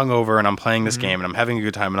kind of hungover, and I'm playing this game and I'm having a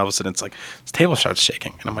good time, and all of a sudden it's like this table starts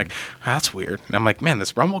shaking, and I'm like, that's weird. And I'm like, man,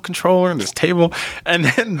 this rumble controller and this table, and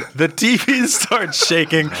then the TV starts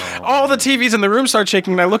shaking. All the TVs in the room start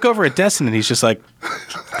shaking, and I look over at Destin and he's just like,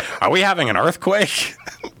 are we having an earthquake?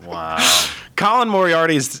 Wow. Colin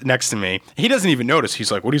Moriarty is next to me. He doesn't even notice.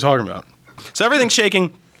 He's like, what are you talking about? So everything's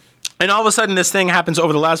shaking. And all of a sudden, this thing happens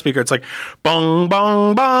over the loudspeaker. It's like, bong,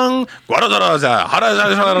 bong, bong. And I'm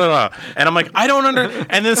like, I don't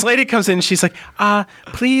And this lady comes in and she's like,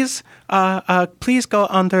 please go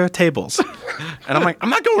under tables. And I'm like,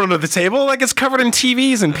 I'm not going under the table. Like, it's covered in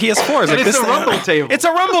TVs and PS4s. Like, it's a rumble table. It's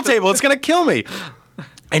a rumble table. It's going to kill me.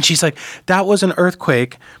 And she's like, that was an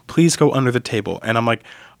earthquake. Please go under the table. And I'm like,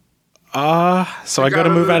 so I go to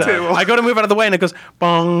move out of the way, and it goes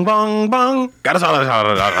bong bong bong.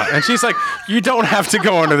 And she's like, "You don't have to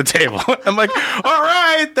go under the table." I'm like, "All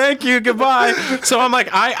right, thank you, goodbye." So I'm like,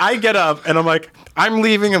 I get up, and I'm like, I'm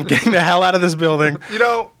leaving. I'm getting the hell out of this building. You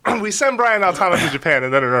know, we send Brian Altano to Japan,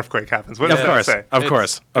 and then an earthquake happens. What does that say? Of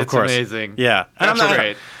course. It's amazing. Yeah, that's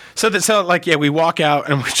great. So we walk out,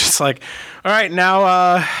 and we're just like, "All right,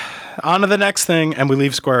 now." On to the next thing, and we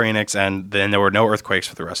leave Square Enix, and then there were no earthquakes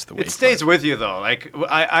for the rest of the week. It stays with you, though. Like,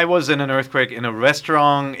 I was in an earthquake in a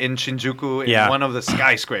restaurant in Shinjuku in one of the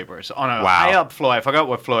skyscrapers on a high-up floor. I forgot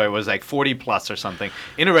what floor. It was like 40 plus or something.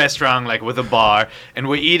 In a restaurant, like with a bar, and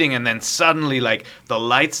we're eating, and then suddenly, like, the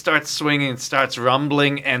light starts swinging, it starts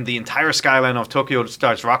rumbling, and the entire skyline of Tokyo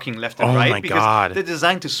starts rocking left and right. Oh, my God. They're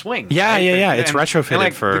designed to swing. Yeah, right? yeah. It's retrofitted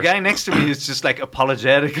like, for... The guy next to me is just, like,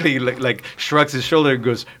 apologetically, like shrugs his shoulder and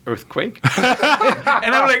goes, earthquake? And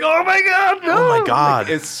I'm like, oh my God, no. Oh my God.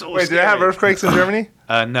 Like, it's so Wait, scary. do they have earthquakes in Germany?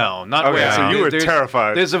 No, not okay, where. so you were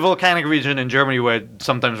terrified. There's a volcanic region in Germany where it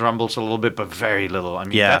sometimes rumbles a little bit, but very little. I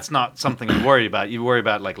mean, that's not something you worry about. You worry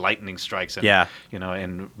about like lightning strikes and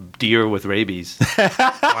and deer with rabies. Wow.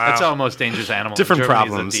 That's our most dangerous animal. Different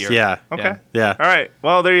problems. Deer. Yeah. Okay. Yeah. All right.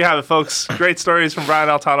 Well, there you have it, folks. Great stories from Brian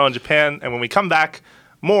Altano in Japan. And when we come back,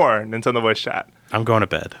 more Nintendo Voice Chat. I'm going to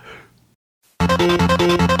bed.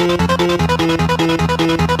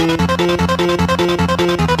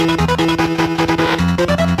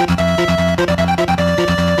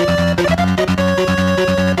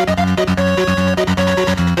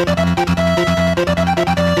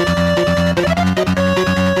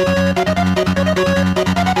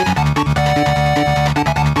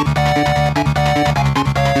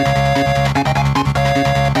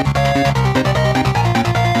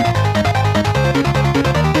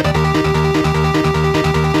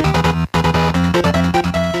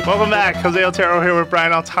 Welcome back. Jose Otero here with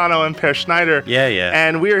Brian Altano and Per Schneider. Yeah.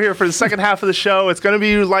 And we are here for the second half of the show. It's going to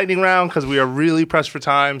be lightning round because we are really pressed for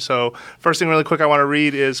time. So first thing really quick I want to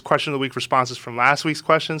read is question of the week responses from last week's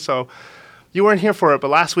question. So you weren't here for it, but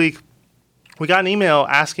last week we got an email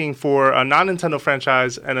asking for a non-Nintendo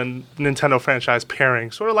franchise and a Nintendo franchise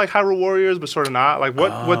pairing. Sort of like Hyrule Warriors, but sort of not. Like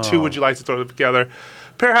what two would you like to throw together?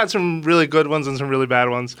 Per had some really good ones and some really bad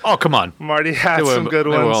ones. Oh, come on. Marty had some good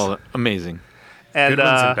ones. They were all amazing. And, Good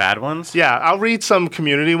ones and bad ones? Yeah, I'll read some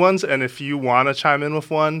community ones, and if you want to chime in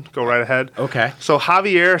with one, go right ahead. Okay. So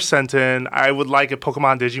Javier sent in, I would like a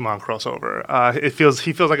Pokemon Digimon crossover. He feels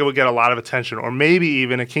like it would get a lot of attention, or maybe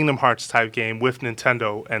even a Kingdom Hearts type game with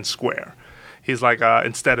Nintendo and Square. He's like,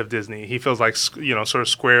 instead of Disney, he feels like, sort of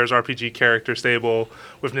Square's RPG character stable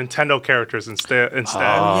with Nintendo characters instead.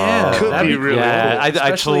 yeah. Could That'd be be really Yeah, cool.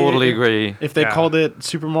 I totally agree. If they Yeah. called it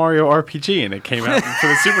Super Mario RPG and it came out for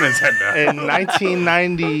the Super Nintendo. In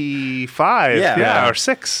 1995, Yeah. or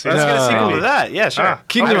 6. Let's get a sequel maybe. to that. Yeah, sure.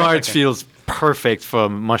 Kingdom Okay. Hearts feels perfect for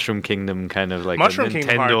Mushroom Kingdom, kind of like Mushroom a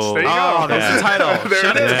Kingdom Nintendo. Hearts. There you Oh, go. that's the title. There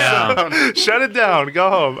Shut it it is. down. Shut it down. Go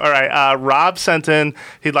home. All right. Rob sent in.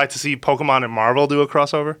 He'd like to see Pokemon and Marvel do a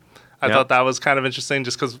crossover. I Yep. thought that was kind of interesting,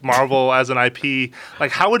 just because Marvel as an IP, like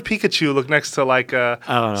how would Pikachu look next to like don't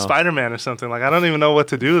know. Spider-Man or something? Like I don't even know what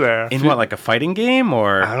to do there. In what, like a fighting game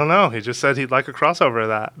or? I don't know. He just said he'd like a crossover of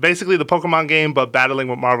that. Basically, the Pokemon game, but battling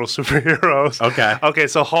with Marvel superheroes. Okay. Okay.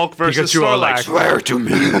 So Hulk versus Pikachu are like, Snorlax. swear to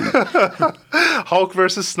me. Hulk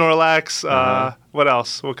versus Snorlax. What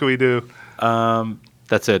else? What can we do?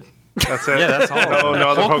 That's it. That's it. Yeah, that's all. No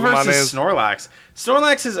other Hulk Pokemon versus names. Snorlax.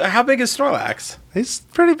 Snorlax is, how big is Snorlax? He's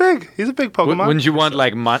pretty big. He's a big Pokemon. Wouldn't you want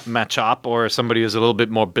like Machop or somebody who's a little bit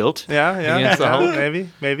more built? Yeah, against the Hulk?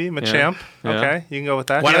 maybe Machamp. Yeah. Okay, you can go with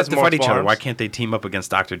that. Why He do they has have to fight each other? multiple Why arms. can't they team up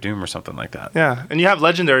against Doctor Doom or something like that? Yeah, and you have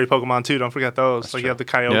legendary Pokemon too. Don't forget those. Like you true. have the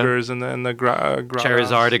Kyogres and the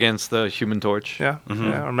Charizard against the Human Torch. Yeah,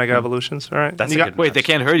 yeah, or Mega Evolutions. All right, That's You a got- good Wait, they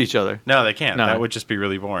can't hurt each other. No, they can't. No. That would just be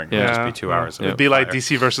really boring. It Yeah. would just be 2 hours. of It'd be like fire.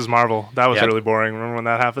 DC versus Marvel. That was Yep. really boring. Remember when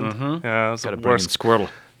that happened? Yeah, it was Gotta the bring in worst Squirtle.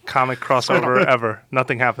 comic crossover ever.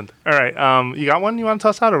 Nothing happened. All right, you got one you want to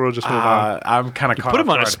toss out, or we'll just move on? I'm kind of caught Put him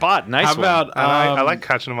off on a guard. spot. Nice How one. about I like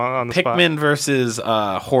catching them on the spot. Pikmin versus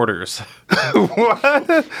Hoarders? What?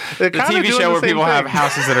 The TV show where people have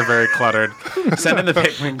houses that are very cluttered. Send in the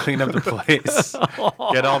Pikmin, clean up the place,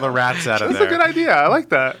 get all the rats out of That's there. a good idea. I like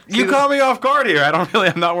that. You caught me off guard here. I'm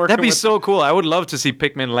not working. That'd be with- so cool. I would love to see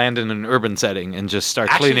Pikmin land in an urban setting and just start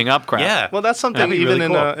Actually, cleaning up crap. Yeah. Well, that's something That'd be even really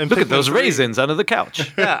cool. in Look at Pikmin those 3. raisins under the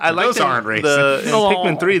couch. Yeah, I like Those aren't in raisins.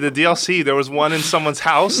 Pikmin 3, the DLC. There was one in someone's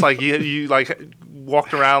house, like you like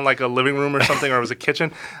walked around like a living room or something, or it was a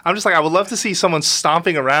kitchen. I'm just like, I would love to see someone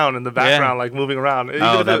stomping around in the background, like moving around. Even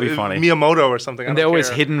if that'd be funny. Miyamoto or something. And they're always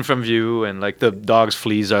hidden from view, and like the dog's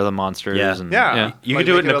fleas are the monsters. Yeah. And, Yeah. You Like,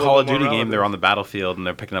 could do it make in it a a Call little of more Duty game. relevant. They're on the battlefield and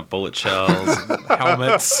they're picking up bullet shells,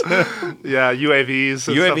 helmets. Yeah, UAVs and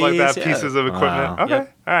stuff like that, UAVs, yeah. pieces of equipment. Wow. Okay,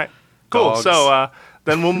 Yep. all right, cool. Dogs. So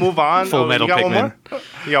then we'll move on. Full Metal you got one Pikmin. more?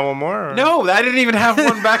 You got one more? or- No, I didn't even have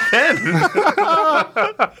one back then.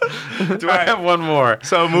 Do I have one more?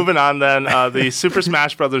 So moving on then, the Super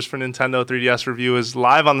Smash Brothers for Nintendo 3DS review is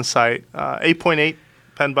live on the site. 8.8,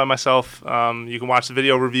 penned by myself. You can watch the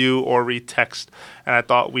video review or read text. And I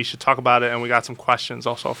thought we should talk about it, and we got some questions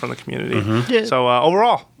also from the community. Yeah. So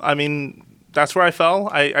overall, I mean, that's where I fell.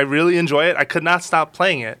 I really enjoy it. I could not stop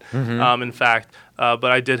playing it, in fact.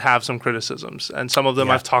 But I did have some criticisms, and some of them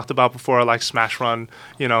Yeah. I've talked about before, like Smash Run,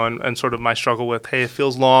 and sort of my struggle with, hey, it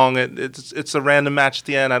feels long. It's a random match at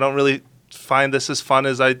the end. I don't really find this as fun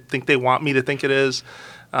as I think they want me to think it is.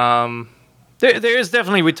 There is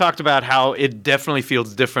definitely, we talked about how it definitely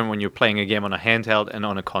feels different when you're playing a game on a handheld and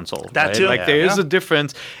on a console. That right? too. Like Yeah. there is Yeah. a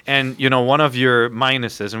difference. And, one of your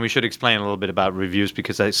minuses, and we should explain a little bit about reviews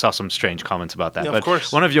because I saw some strange comments about that. Yeah, of but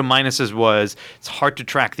course. one of your minuses was it's hard to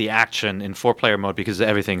track the action in 4-player mode because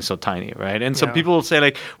everything's so tiny, right? And so Yeah. people will say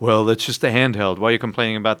like, well, that's just a handheld. Why are you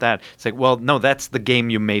complaining about that? It's like, well, no, that's the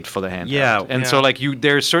game you made for the handheld. Yeah. And Yeah. so like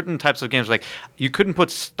there are certain types of games, like you couldn't put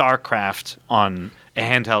StarCraft on a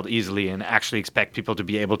handheld easily and actually expect people to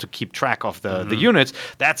be able to keep track of the units.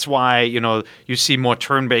 That's why you see more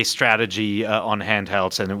turn-based strategy on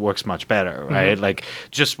handhelds and it works much better, right? Like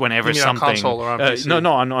just whenever You mean on something console or on PC?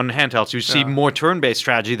 no on handhelds you see Yeah. more turn-based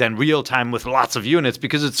strategy than real time with lots of units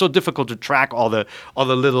because it's so difficult to track all the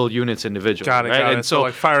little units individually. Got it, right? got it. And So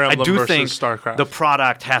like Fire Emblem I do versus think StarCraft. the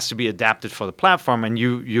product has to be adapted for the platform, and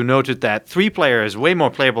you noted that 3-player is way more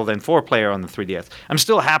playable than 4-player on the 3DS. I'm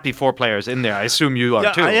still happy 4-player is in there. I assume you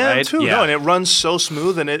are too, I am right? too. Yeah. No, and it runs so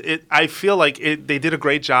smooth, and I feel like they did a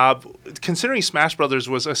great job. Considering Smash Brothers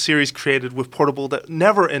was a series created with portable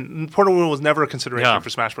portable was never a consideration for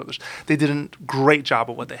Smash Brothers. They did a great job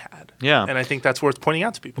of what they had. Yeah. And I think that's worth pointing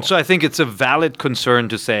out to people. So I think it's a valid concern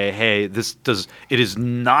to say, hey, it is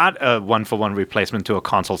not a one-for-one replacement to a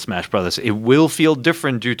console Smash Brothers. It will feel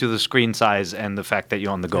different due to the screen size and the fact that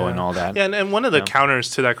you're on the go and all that. Yeah, and one of the counters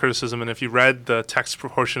to that criticism, and if you read the text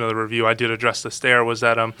portion of the review, I did address this there, was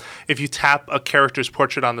that if you tap a character's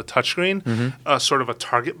portrait on the touchscreen, sort of a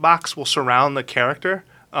target box will surround the character.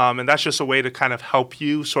 And that's just a way to kind of help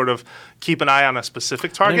you sort of keep an eye on a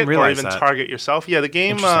specific target or even target yourself. Yeah, the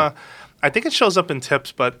game, I think it shows up in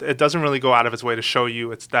tips, but it doesn't really go out of its way to show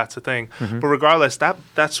you that's a thing. But regardless,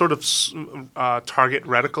 that sort of target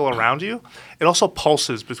reticle around you, it also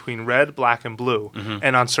pulses between red, black, and blue.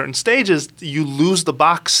 And on certain stages, you lose the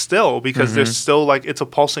box still because there's still it's a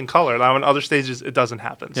pulsing color. Now, on other stages, it doesn't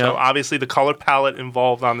happen. So obviously, the color palette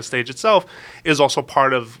involved on the stage itself is also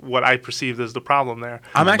part of what I perceived as the problem there.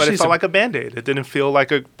 But it felt like a Band-Aid. It didn't feel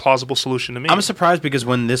like a plausible solution to me. I'm surprised because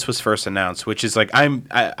when this was first announced, which is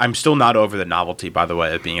I'm still not over the novelty, by the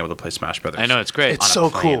way, of being able to play Smash Brothers. I know, it's great. It's so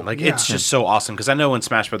cool. It's just so awesome because I know when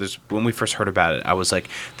Smash Brothers, when we first heard about it, I was like,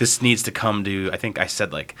 this needs to come to, I think I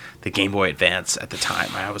said the Game Boy Advance at the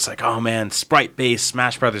time. I was like, oh man, sprite-based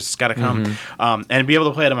Smash Brothers, it's got to come. And be able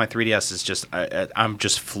to play it on my 3DS is just, I'm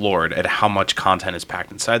just floored at how much content is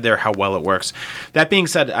packed inside there, how well it works. That being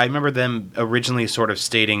said, I remember them originally sort of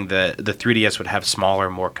stating that the 3DS would have smaller,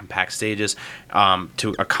 more compact stages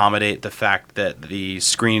to accommodate the fact that the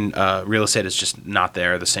screen real estate is just not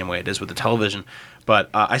there the same way it is with the television. But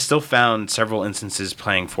I still found several instances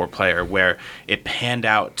playing 4-player where it panned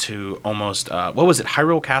out to almost what was it,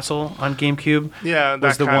 Hyrule Castle on GameCube? Yeah,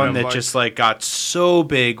 was the one that just got so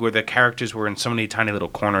big where the characters were in so many tiny little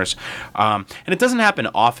corners. And it doesn't happen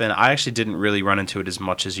often. I actually didn't really run into it as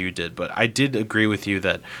much as you did, but I did agree with you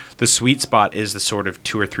that the sweet spot is the sort of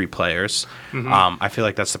 2 or 3 players. I feel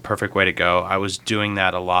like that's the perfect way to go. I was doing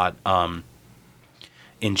that a lot.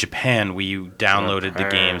 In Japan, we downloaded the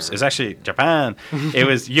games. It's actually Japan. It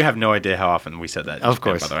was. You have no idea how often we said that. In of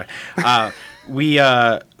Japan, course. by the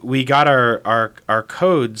way, we got our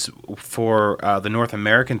codes for the North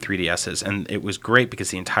American 3DSs, and it was great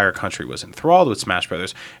because the entire country was enthralled with Smash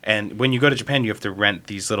Brothers. And when you go to Japan, you have to rent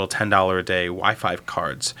these little $10 a day Wi-Fi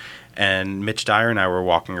cards. And Mitch Dyer and I were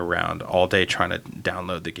walking around all day trying to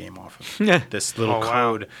download the game off of this little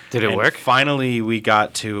code. Did it work? Finally, we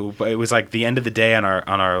got to. It was like the end of the day on our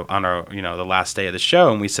the last day of the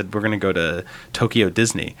show, and we said we're going to go to Tokyo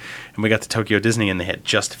Disney, and we got to Tokyo Disney, and they had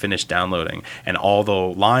just finished downloading, and all the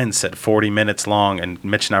lines said 40 minutes long, and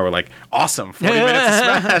Mitch and I were like, awesome, 40 minutes of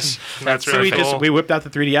Smash. That's so really cool. we whipped out the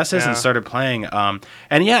 3DSs and started playing.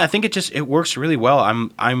 And yeah, I think it works really well.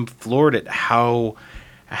 I'm floored at how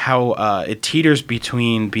it teeters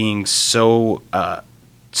between being so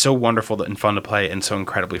wonderful and fun to play and so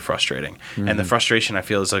incredibly frustrating. And the frustration, I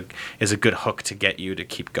feel, is a good hook to get you to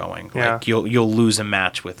keep going. Yeah. Like you'll lose a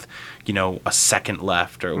match with a second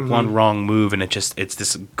left or one wrong move, and it's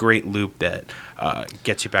this great loop that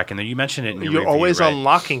gets you back in there. You mentioned it in your You're review, always right?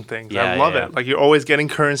 unlocking things. Yeah, I love yeah. it. Like, you're always getting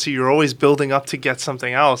currency. You're always building up to get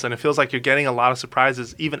something else. And it feels like you're getting a lot of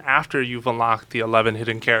surprises even after you've unlocked the 11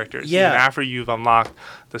 hidden characters. Yeah. Even after you've unlocked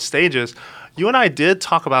the stages. You and I did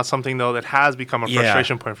talk about something, though, that has become a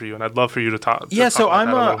frustration point for you. And I'd love for you to talk. So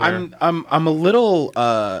I'm a little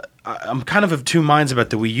I'm kind of two minds about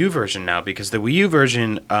the Wii U version now, because the Wii U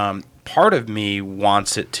version, part of me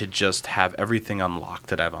wants it to just have everything unlocked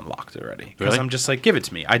that I've unlocked already. Because I'm just like, give it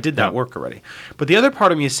to me. I did that work already. But the other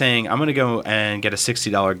part of me is saying, I'm going to go and get a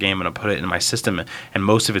 $60 game and I'll put it in my system, and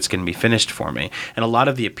most of it's going to be finished for me. And a lot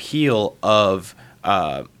of the appeal of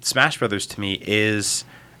Smash Brothers to me is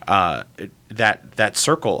that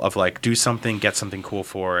circle of like, do something, get something cool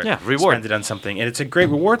for it, reward. spend it on something, and it's a great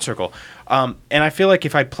reward circle. And I feel like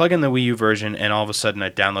if I plug in the Wii U version and all of a sudden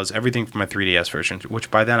it downloads everything from my 3DS version,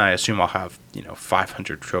 which by then I assume I'll have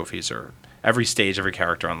 500 trophies or every stage, every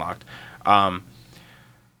character unlocked.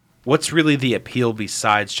 What's really the appeal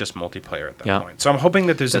besides just multiplayer at that point? So I'm hoping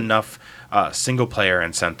that there's enough single player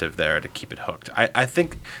incentive there to keep it hooked. I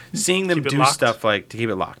think seeing them do stuff like to keep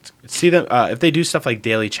it locked. See them if they do stuff like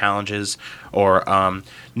daily challenges or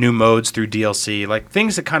new modes through DLC, like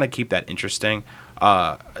things that kind of keep that interesting.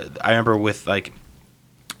 I remember with like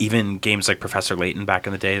even games like Professor Layton back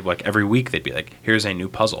in the day, like every week they'd be like, here's a new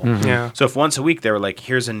puzzle. Mm-hmm. Yeah. So if once a week they were like,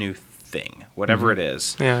 here's a new thing, whatever it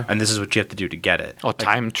is, and this is what you have to do to get it. Or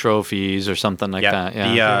time trophies or something like that.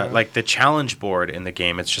 Yeah. Like the challenge board in the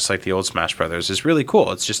game, it's just like the old Smash Brothers, is really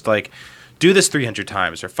cool. It's just like do this 300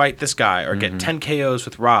 times or fight this guy or get 10 KOs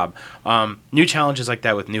with Rob. New challenges like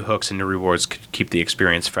that with new hooks and new rewards could keep the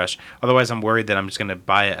experience fresh. Otherwise, I'm worried that I'm just going to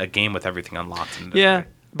buy a game with everything unlocked. Yeah.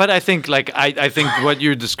 But I think I think what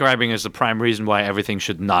you're describing is the prime reason why everything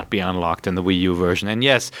should not be unlocked in the Wii U version. And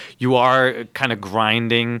yes, you are kind of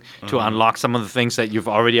grinding to unlock some of the things that you've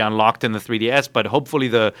already unlocked in the 3DS, but hopefully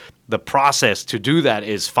the process to do that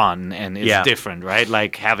is fun and is different, right?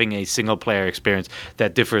 Like having a single player experience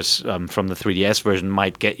that differs from the 3DS version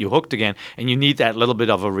might get you hooked again, and you need that little bit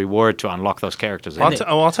of a reward to unlock those characters.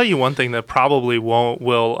 I'll tell you one thing that probably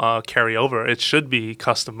will carry over. It should be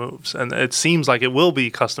custom moves, and it seems like it will be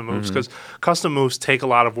custom moves because custom moves take a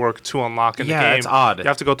lot of work to unlock in the game. Yeah, it's odd. You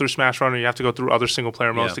have to go through Smash Run, or you have to go through other single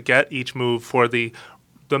player modes to get each move for the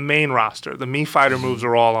main roster. The Mii Fighter moves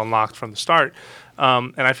are all unlocked from the start.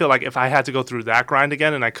 And I feel like if I had to go through that grind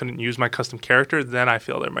again and I couldn't use my custom character, then I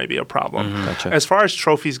feel there might be a problem. Gotcha. As far as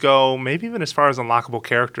trophies go, maybe even as far as unlockable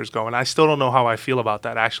characters go, and I still don't know how I feel about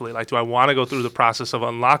that, actually. Like, do I want to go through the process of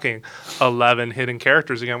unlocking 11 hidden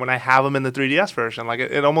characters again when I have them in the 3DS version? Like,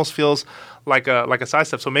 it almost feels like a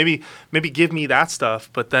sidestep. So maybe give me that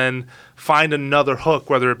stuff, but then find another hook,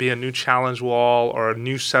 whether it be a new challenge wall or a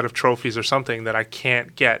new set of trophies or something that I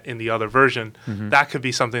can't get in the other version. That could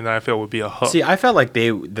be something that I feel would be a hook. See, I felt like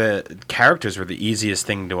the characters were the easiest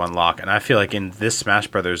thing to unlock, and I feel like in this Smash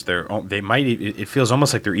Brothers, it feels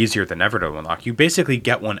almost like they're easier than ever to unlock. You basically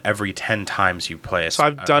get one every 10 times you play. So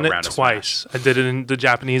I've done it twice. I did it in the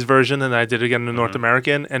Japanese version, and I did it again in the North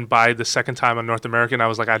American. And by the second time on North American, I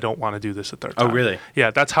was like, I don't want to do this a third time. Oh, really?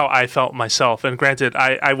 Yeah, that's how I felt myself. And granted,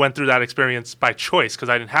 I went through that experience by choice because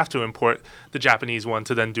I didn't have to import the Japanese one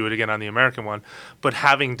to then do it again on the American one. But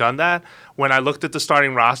having done that, when I looked at the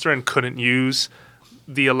starting roster and couldn't use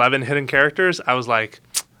the 11 hidden characters, I was like,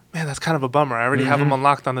 man, that's kind of a bummer. I already have them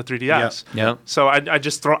unlocked on the 3DS. Yep. So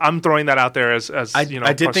I'm throwing that out there as you know.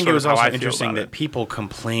 I did think it was also interesting that people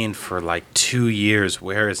complained for like 2 years.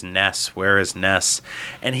 Where is Ness? Where is Ness?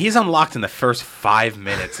 And he's unlocked in the first 5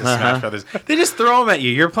 minutes of Smash Brothers. They just throw him at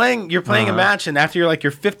you. You're playing a match, and after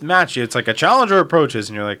your fifth match, it's like a challenger approaches,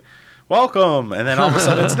 and you're like, welcome, and then all of a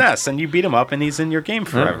sudden it's Ness, and you beat him up, and he's in your game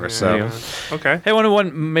forever. Okay. Hey, I want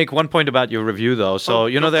to make one point about your review, though. So,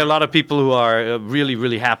 there are a lot of people who are really,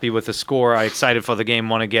 really happy with the score, are excited for the game,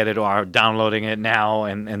 want to get it, or are downloading it now,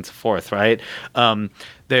 and so forth, right?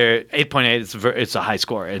 They're 8.8. It's a high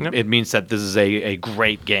score. It means that this is a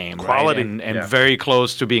great game, quality, right? and very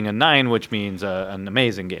close to being a 9, which means an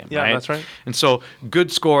amazing game. Yeah, right? That's right. And so,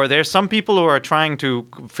 good score. There's some people who are trying to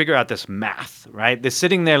figure out this math, right? They're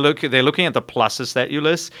sitting there they're looking at the pluses that you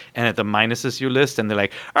list and at the minuses you list, and they're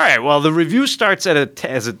like, all right, well, the review starts at a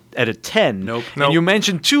 10. Nope. And you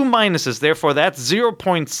mentioned 2 minuses, therefore that's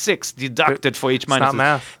 0.6 deducted for each minus. It's not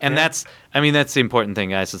math. And that's the important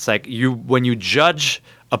thing, guys. It's like when you judge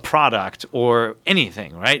a product or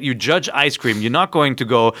anything, right? You judge ice cream. You're not going to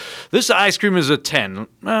go, this ice cream is a 10.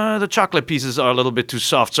 The chocolate pieces are a little bit too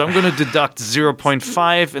soft, so I'm going to deduct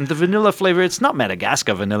 0.5. And the vanilla flavor, it's not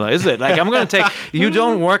Madagascar vanilla, is it? Like, I'm going to take, you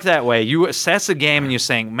don't work that way. You assess a game and you're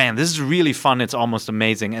saying, man, this is really fun. It's almost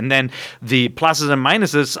amazing. And then the pluses and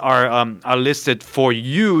minuses are listed for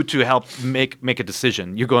you to help make a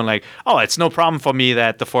decision. You're going like, oh, it's no problem for me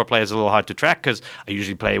that the 4 players is a little hard to track because I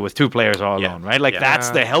usually play with 2 players all alone, right? Like, that's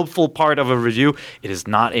the helpful part of a review. It is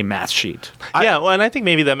not a math sheet. And I think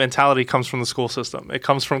maybe that mentality comes from the school system. It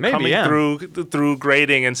comes from coming through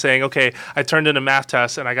grading and saying, okay, I turned in a math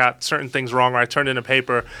test and I got certain things wrong, or I turned in a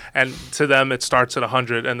paper, and to them it starts at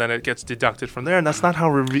 100 and then it gets deducted from there. And that's not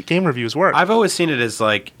how game reviews work. I've always seen it as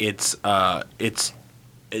like it's an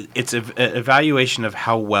evaluation of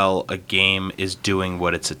how well a game is doing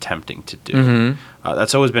what it's attempting to do.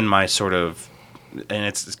 That's always been my sort of, and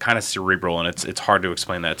it's kind of cerebral, and it's hard to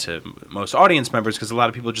explain that to most audience members because a lot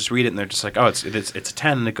of people just read it and they're just like, oh, it's a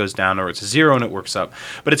 10 and it goes down, or it's a 0 and it works up.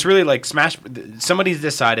 But it's really like somebody's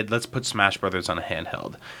decided, let's put Smash Brothers on a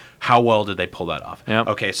handheld. How well did they pull that off? Yep.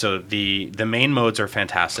 Okay, so the main modes are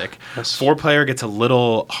fantastic. Yes. 4-player gets a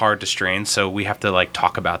little hard to strain, so we have to like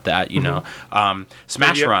talk about that, you know.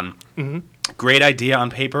 Smash Run. Great idea on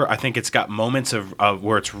paper. I think it's got moments of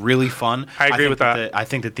where it's really fun. I agree with that. I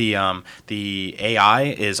think that the AI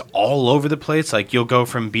is all over the place. Like, you'll go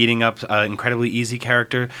from beating up an incredibly easy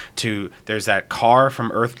character to there's that car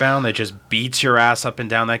from Earthbound that just beats your ass up and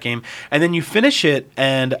down that game, and then you finish it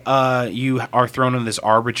and you are thrown in this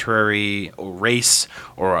arbitrary race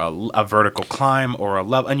or a vertical climb or a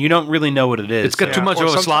level, and you don't really know what it is. It's got too much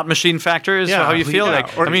of a slot machine factor. Is how you feel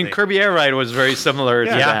like. Or Kirby Air Ride was very similar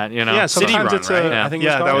to that. You know, Yeah, City sometimes Run, it's right? a I think it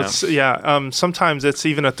was called. sometimes it's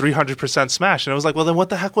even a 300% smash, and I was like, well, then what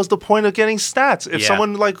the heck was the point of getting stats? If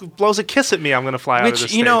someone like blows a kiss at me, I'm gonna fly out of this Which,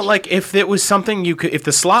 stage. you know, like if it was something you could, if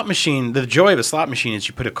the slot machine, the joy of a slot machine is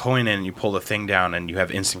you put a coin in and you pull the thing down and you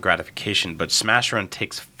have instant gratification, but Smash Run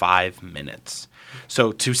takes 5 minutes.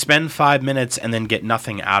 So to spend 5 minutes and then get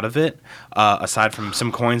nothing out of it, aside from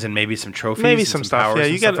some coins and maybe some trophies, maybe and some stuff. powers Yeah,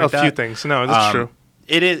 and you get stuff a like few that. things. No, that's true.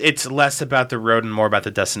 It's less about the road and more about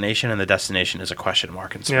the destination, and the destination is a question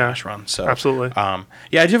mark in Smash Run. So absolutely.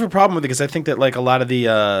 Yeah, I do have a problem with it because I think that like a lot of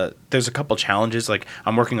the there's a couple challenges. Like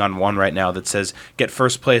I'm working on one right now that says get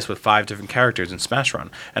first place with 5 different characters in Smash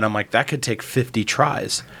Run, and I'm like that could take 50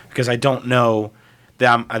 tries because I don't know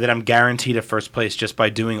that I'm guaranteed a first place just by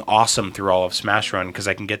doing awesome through all of Smash Run because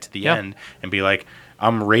I can get to the end and be like,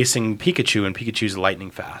 I'm racing Pikachu and Pikachu's lightning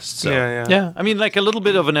fast. So. Yeah. I mean, like a little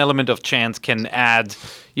bit of an element of chance can add,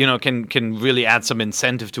 can really add some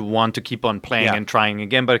incentive to want to keep on playing and trying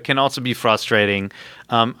again, but it can also be frustrating.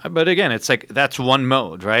 But again, it's like that's one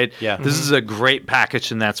mode, right? Yeah. This is a great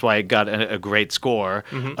package, and that's why it got a great score.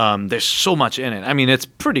 There's so much in it. I mean, it's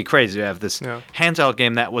pretty crazy to have this handheld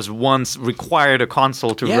game that was once required a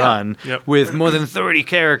console to run with more than 30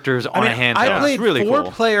 characters on a handheld. I played it's really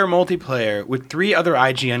 4-player multiplayer with 3 other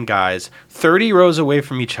IGN guys, 30 rows away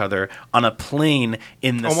from each other on a plane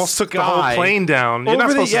in the Almost sky. took the whole plane down. You're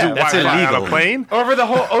not supposed to do that's Wi-Fi on illegal. a plane.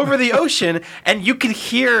 over the ocean, and you could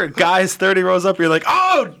hear guys 30 rows up. You're like,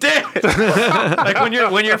 oh damn it! Like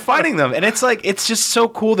when you're fighting them, and it's like it's just so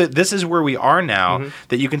cool that this is where we are now.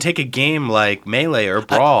 That you can take a game like Melee or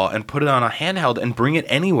Brawl and put it on a handheld and bring it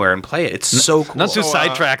anywhere and play it. It's so cool. Not to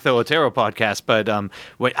sidetrack the Otero podcast, but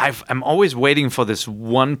I'm always waiting for this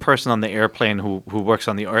one person on the airplane who works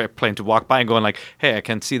on the airplane to walk by and going like, "Hey, I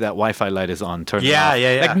can see that Wi-Fi light is on. Turn it off."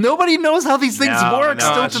 Yeah. Like nobody knows how these things work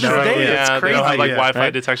still to this day. Yeah, It's they crazy. don't have, like Wi-Fi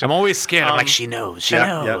right? detection. I'm always scared. I'm like, she knows. She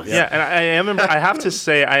knows. Yeah, and I have to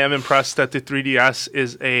say I am impressed that the 3DS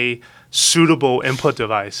is a suitable input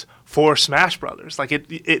device for Smash Brothers. Like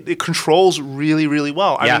it controls really, really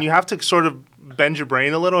well. I mean, you have to sort of bend your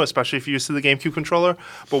brain a little, especially if you're used to the GameCube controller.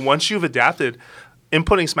 But once you've adapted,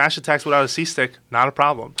 inputting smash attacks without a C-stick, not a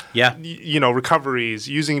problem. Yeah. Recoveries,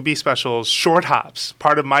 using B specials, short hops.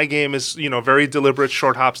 Part of my game is, very deliberate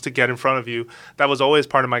short hops to get in front of you. That was always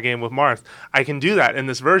part of my game with Marth. I can do that in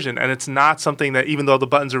this version, and it's not something that, even though the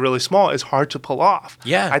buttons are really small, is hard to pull off.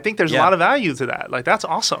 Yeah. I think there's a lot of value to that. Like, that's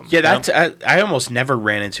awesome. Yeah, I almost never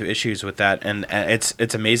ran into issues with that, and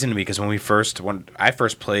it's amazing to me because when I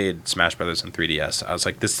first played Smash Brothers on 3DS, I was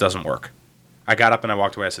like, this doesn't work. I got up and I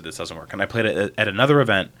walked away. I said, this doesn't work. And I played it at another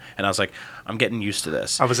event, and I was like, I'm getting used to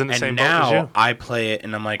this. I was in the same boat now as you. I play it,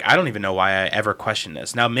 and I'm like, I don't even know why I ever questioned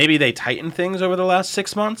this. Now, maybe they tightened things over the last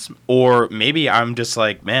 6 months, or maybe I'm just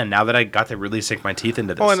like, man, now that I got to really sink my teeth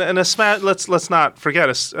into this. Oh, and a Smash. Let's not forget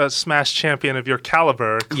a Smash champion of your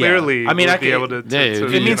caliber. Clearly, I mean, would I be can- able to.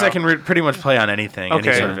 it means I can pretty much play on anything. Any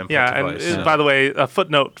sort of input device. And by the way, a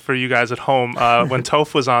footnote for you guys at home: when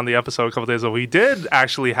Toph was on the episode a couple days ago, we did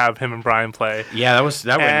actually have him and Brian play. Yeah, that went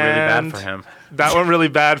really bad for him. That went really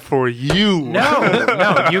bad for you.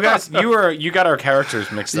 No, you guys, you got our characters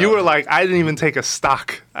mixed up. You were like, I didn't even take a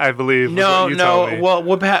stock, I believe. No. Well, Well,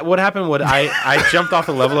 what happened? I jumped off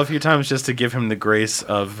the level a few times just to give him the grace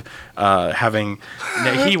of having.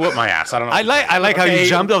 He whooped my ass. I don't know. I like how you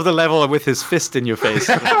jumped off the level with his fist in your face.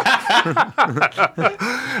 all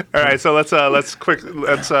right, so let's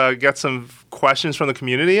get some questions from the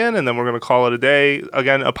community in, and then we're going to call it a day.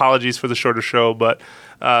 Again, apologies for the shorter show, but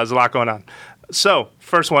there's a lot going on. So,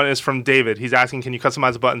 first one is from David. He's asking, can you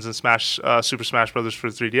customize the buttons in Super Smash Brothers for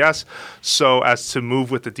 3DS so as to move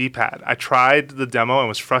with the D-pad? I tried the demo and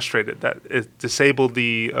was frustrated that it disabled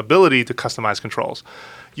the ability to customize controls.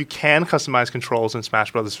 You can customize controls in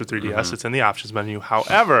Smash Brothers for 3DS. Mm-hmm. It's in the options menu.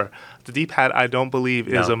 However, the D-pad, I don't believe,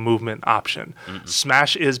 is a movement option. Mm-mm.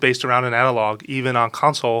 Smash is based around an analog, even on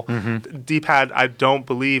console. Mm-hmm. D-pad, I don't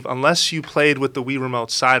believe, unless you played with the Wii Remote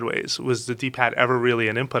sideways, was the D-pad ever really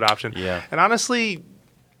an input option. Yeah. And honestly,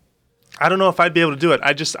 I don't know if I'd be able to do it.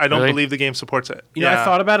 I don't believe the game supports it. You know, I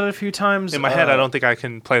thought about it a few times. In my head, I don't think I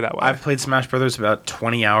can play that way. I've played Smash Brothers about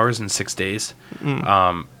 20 hours in 6 days,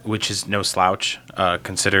 which is no slouch,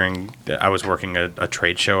 considering that I was working a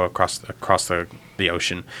trade show across the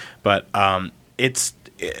ocean. But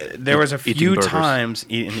there was a few times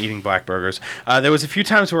eating black burgers. There was a few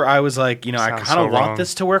times where I was like, I kind of want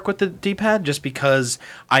this to work with the D-pad just because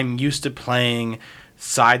I'm used to playing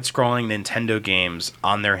side-scrolling Nintendo games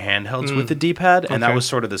on their handhelds with the D-pad, and that was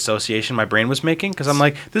sort of the association my brain was making, because I'm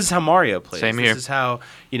like, this is how Mario plays. Same here. This is how,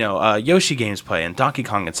 Yoshi games play, and Donkey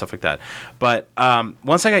Kong and stuff like that. But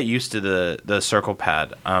once I got used to the circle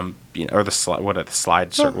pad, or the slide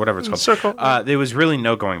whatever it's called. Circle. There was really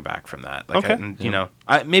no going back from that. Like, Okay.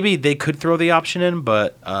 Maybe they could throw the option in,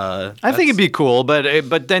 but I think it'd be cool,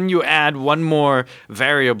 but then you add one more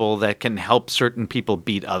variable that can help certain people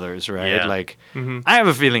beat others, right? Yeah. Like, I have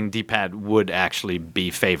a feeling D-pad would actually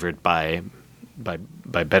be favored by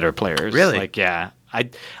better players. Really? Like, yeah.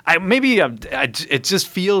 It just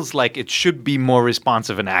feels like it should be more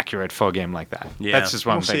responsive and accurate for a game like that. Yeah. That's just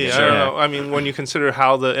what I'm We'll see. thinking. I don't know. I mean, when you consider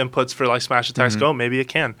how the inputs for like smash attacks go, maybe it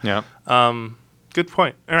can. Yeah. Good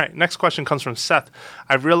point. All right, next question comes from Seth.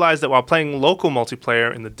 I've realized that while playing local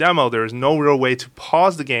multiplayer in the demo, there is no real way to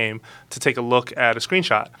pause the game to take a look at a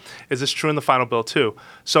screenshot. Is this true in the final build too?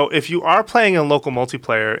 So if you are playing in local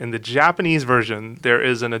multiplayer, in the Japanese version, there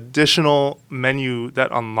is an additional menu that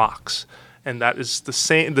unlocks. And that is the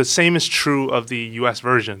same. The same is true of the US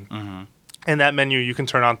version. In that menu, you can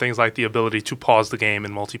turn on things like the ability to pause the game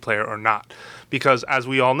in multiplayer or not. Because as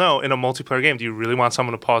we all know, in a multiplayer game, do you really want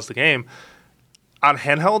someone to pause the game? On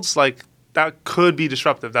handhelds, like, that could be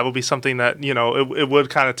disruptive. That would be something that, it would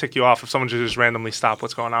kind of tick you off if someone just randomly stop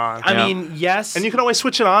what's going on. I mean, yes. And you can always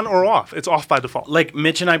switch it on or off. It's off by default. Like,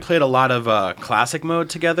 Mitch and I played a lot of classic mode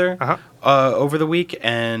together over the week,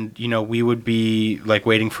 and, we would be, like,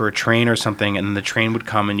 waiting for a train or something, and the train would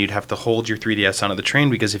come, and you'd have to hold your 3DS onto the train,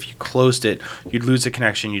 because if you closed it, you'd lose the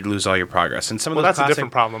connection, you'd lose all your progress. And some of those that's classic, a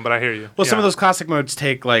different problem, but I hear you. Well, some of those classic modes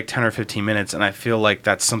take, like, 10 or 15 minutes, and I feel like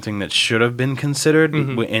that's something that should have been considered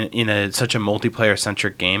in such a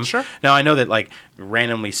multiplayer-centric game. Sure. Now, I know that, like,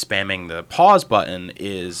 randomly spamming the pause button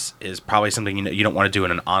is probably something you don't want to do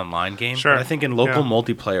in an online game. Sure. But I think in local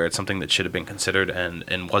multiplayer, it's something that should have been considered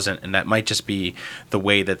and wasn't. And that might just be the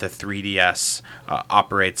way that the 3DS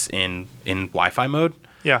operates in Wi-Fi mode.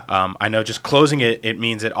 Yeah. I know just closing it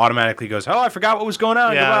means it automatically goes, oh, I forgot what was going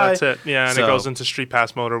on. Yeah, Goodbye. that's it. Yeah, and it goes into Street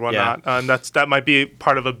Pass mode or whatnot. And that might be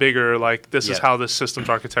part of a bigger, like, this is how this system's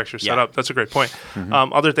architecture is set up. That's a great point.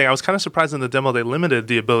 Other thing, I was kind of surprised in the demo they limited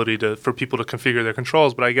the ability for people to configure their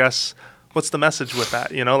controls, but I guess, what's the message with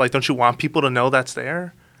that? Like, don't you want people to know that's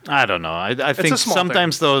there? I don't know. I think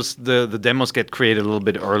sometimes the demos get created a little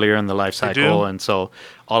bit earlier in the life cycle, and so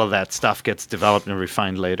all of that stuff gets developed and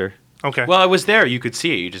refined later. Okay. Well, it was there. You could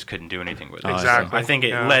see it. You just couldn't do anything with it. Exactly. I think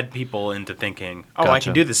it led people into thinking, I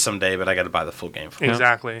can do this someday, but I got to buy the full game for it.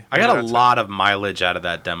 Exactly. I got a lot of mileage out of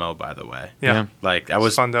that demo, by the way. Yeah. Like, I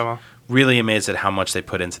was fun demo. Really amazed at how much they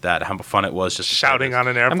put into that, how fun it was just shouting on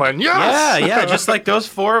an airplane. Yes! Yeah, just like those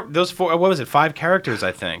four, what was it, 5 characters,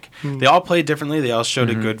 I think. They all played differently. They all showed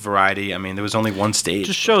a good variety. I mean, there was only one stage.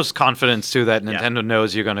 Just shows confidence, too, that Nintendo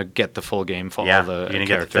knows you're going to get the full game for all the you're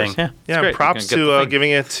characters. Get the thing. Yeah, props to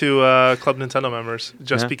giving it to Club Nintendo members,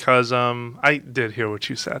 just because I did hear what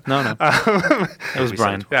you said. No. It was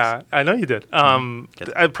Brian. Yeah, I know you did.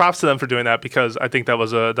 Props to them for doing that, because I think that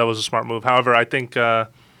was a smart move. However, I think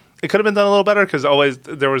it could have been done a little better, because always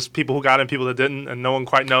there was people who got it and people that didn't, and no one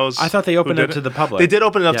quite knows. I thought they opened it to the public. They did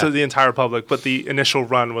open it up to the entire public, but the initial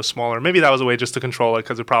run was smaller. Maybe that was a way just to control it,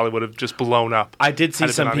 because it probably would have just blown up. I did see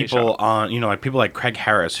some people like people like Craig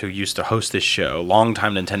Harris, who used to host this show,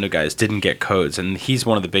 longtime Nintendo guys, didn't get codes, and he's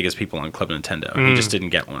one of the biggest people on Club Nintendo. He just didn't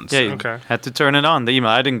get one. So. Yeah, had to turn it on, the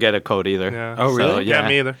email. I didn't get a code either. Yeah. Oh, really? So, yeah,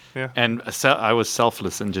 me either. Yeah. And I was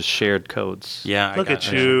selfless and just shared codes. Yeah. Look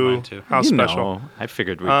at you. How special. I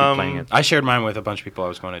figured we'd be playing it. I shared mine with a bunch of people I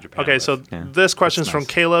was going to Japan with. This question is from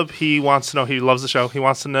Caleb. He wants to know, he loves the show. He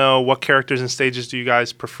wants to know, what characters and stages do you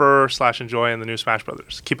guys prefer / enjoy in the new Smash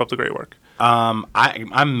Brothers? Keep up the great work. I'm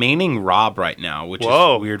maining Rob right now, which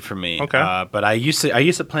is weird for me. Okay. But I used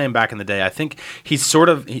to play him back in the day. I think he's sort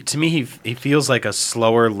of, to me, he feels like a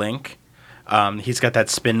slower Link. He's got that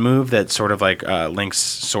spin move that's sort of like Link's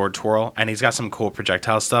sword twirl, and he's got some cool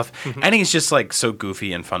projectile stuff. And he's just like so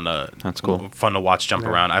goofy and fun to watch jump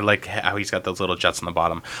around. I like how he's got those little jets on the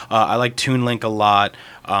bottom. I like Toon Link a lot.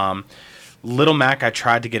 Little Mac I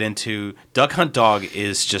tried to get into. Duck Hunt Dog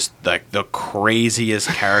is just like the craziest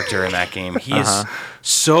character in that game. He is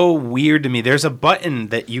so weird to me. There's a button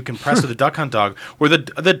that you can press with the Duck Hunt Dog where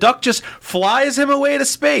the duck just flies him away to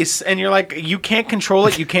space, and you're like, you can't control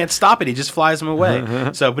it, you can't stop it. He just flies him away.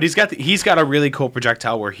 But he's got a really cool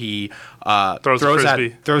projectile where he throws out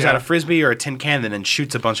a frisbee or a tin can and then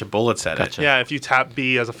shoots a bunch of bullets at it. Yeah, if you tap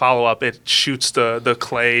B as a follow up, it shoots the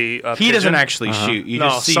clay. He pigeon. doesn't actually shoot. You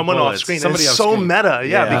just see someone bullets. off screen. It's so meta,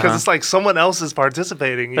 because it's like someone else is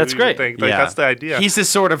participating. That's great. That's the idea. He's this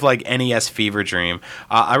sort of like NES fever dream.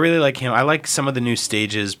 I really like him. I like some of the new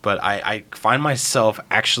stages, but I find myself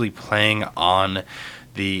actually playing on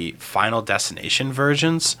the Final Destination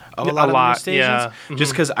versions of a A lot of the new lot, stations. yeah.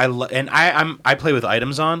 Just because I play with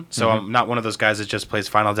items on, so I'm not one of those guys that just plays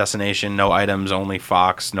Final Destination, no items, only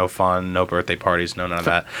Fox, no fun, no birthday parties, none of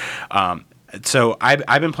that. So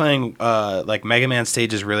I've been playing like Mega Man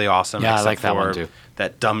stage is really awesome. Yeah, I except like that one for too.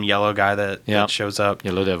 That dumb yellow guy that shows up.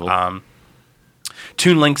 Yellow Devil.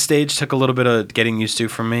 Toon Link stage took a little bit of getting used to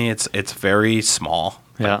for me. It's very small.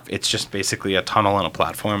 Yeah. Like, it's just basically a tunnel and a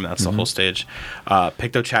platform. That's the whole stage.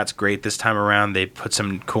 PictoChat's great this time around. They put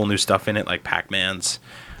some cool new stuff in it, like Pac-Man's.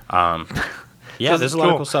 Yeah, there's a lot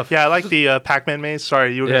of cool stuff. Yeah, I like the Pac-Man maze.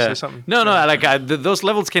 Sorry, you were going to say something. No, those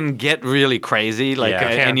levels can get really crazy. Like Yeah.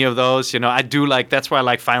 any of those, I do like. That's why I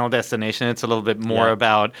like Final Destination. It's a little bit more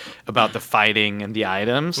about the fighting and the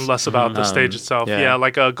items. Less about the stage itself. Yeah,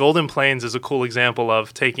 like Golden Plains is a cool example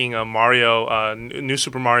of taking a New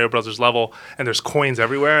Super Mario Brothers level, and there's coins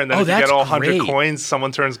everywhere, and then if you get all 100 great. coins,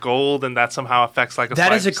 someone turns gold, and that somehow affects like a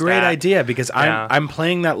That is a slight great stat. idea because Yeah. I'm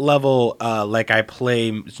playing that level like I play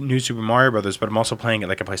New Super Mario Brothers, but I'm also playing it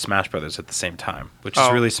like I play Smash Brothers at the same time, which is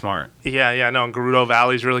really smart. Yeah, no, and Gerudo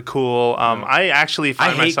Valley is really cool. I actually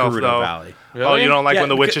find I hate myself Gerudo though. Valley. Oh, you don't like Yeah, when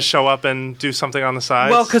the because- witches show up and do something on the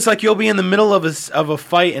sides? Well, because like you'll be in the middle of a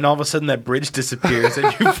fight, and all of a sudden that bridge disappears,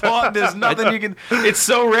 and you fall. And there's nothing you can. It's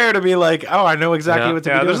so rare to be like, oh, I know exactly what to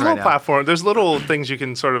be doing there's a right little now. platform. There's little things you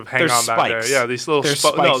can sort of hang There's on back spikes. there. Yeah, these little There's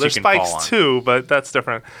no, spikes there's you can fall spikes on. too, but that's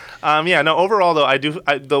different. No, overall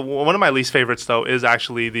though, one of my least favorites though is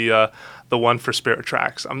actually the one for Spirit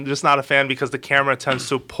Tracks. I'm just not a fan because the camera tends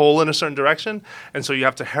to pull in a certain direction, and so you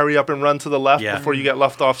have to hurry up and run to the left before you get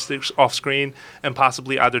left off screen and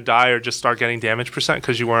possibly either die or just start getting damage percent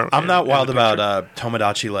because you weren't. I'm not in wild the about picture.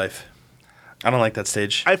 Tomodachi Life. I don't like that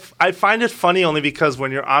stage. I find it funny only because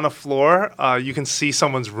when you're on a floor, you can see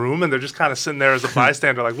someone's room and they're just kind of sitting there as a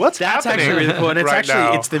bystander, like, "What's That's happening?" actually really cool, and it's right now?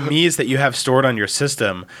 actually it's the Mii's that you have stored on your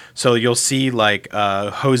system. So you'll see like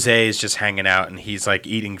Jose is just hanging out and he's like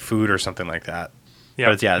eating food or something like that.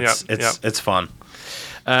 But it's fun.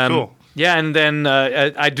 Cool. Yeah, and then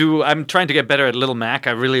I'm trying to get better at Little Mac.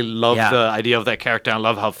 I really love the idea of that character. I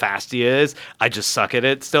love how fast he is. I just suck at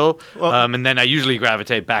it still. And then I usually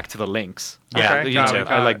gravitate back to the Links. Okay, You got know, it.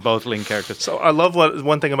 I like both Link characters. So I love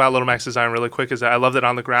one thing about Little Mac's design really quick is that I love that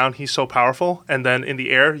on the ground he's so powerful, and then in the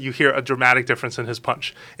air you hear a dramatic difference in his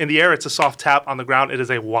punch. In the air it's a soft tap. On the ground it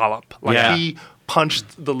is a wallop. Like he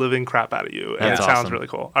punched the living crap out of you, and That's it sounds awesome. really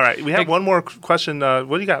cool. All right, we have one more question. What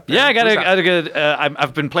do you got? Yeah, I Who's got that?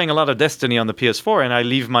 I've been playing a lot of Destiny on the PS4, and I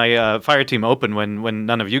leave my Fire Team open when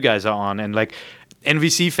none of you guys are on, and like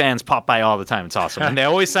NVC fans pop by all the time. It's awesome, and they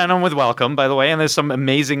always sign on with welcome, by the way. And there's some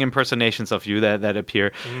amazing impersonations of you that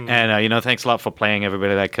appear. And thanks a lot for playing,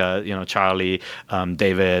 everybody, like Charlie,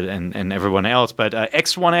 David, and everyone else. But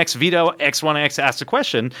X1X Vito X1X asked a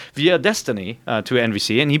question via Destiny to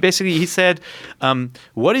NVC, and he said,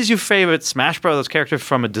 "What is your favorite Smash Brothers character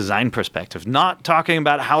from a design perspective? Not talking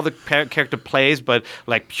about how the character plays, but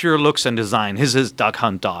like pure looks and design. His is Duck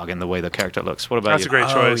Hunt Dog and the way the character looks. What about That's you?" a great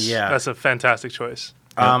choice. yeah. That's a fantastic choice.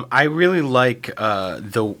 I really like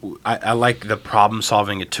I like the problem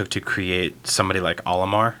solving it took to create somebody like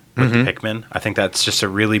Olimar with Pikmin. I think that's just a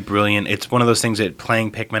really brilliant. It's one of those things that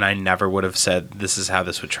playing Pikmin, I never would have said this is how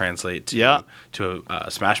this would translate to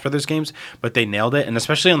Smash Brothers games, but they nailed it, and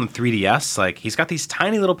especially on the 3DS, like he's got these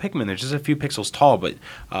tiny little Pikmin. They're just a few pixels tall, but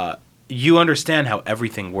you understand how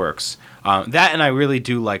everything works. That, and I really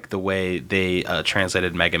do like the way they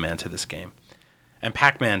translated Mega Man to this game. And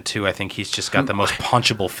Pac-Man too. I think he's just got the most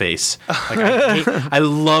punchable face. Like I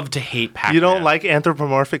love to hate Pac-Man. You don't like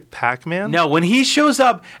anthropomorphic Pac-Man? No, when he shows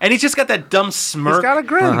up and he's just got that dumb smirk. He's got a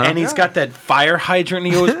grin. And he's got that fire hydrant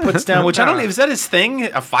he always puts down, which I don't know. Is that his thing?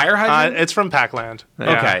 A fire hydrant? It's from Pac-Land.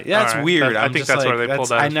 Okay. Yeah, that's weird. I I'm think just that's like, where they pulled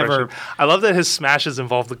that I inspiration. never. I love that his smashes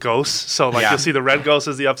involve the ghosts. So like you'll see the red ghost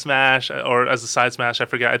as the up smash or as the side smash. I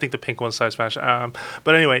forget. I think the pink one's side smash.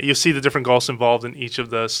 But anyway, you see the different ghosts involved in each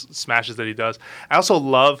of the smashes that he does. I also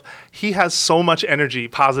love he has so much energy,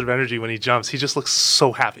 positive energy when he jumps. He just looks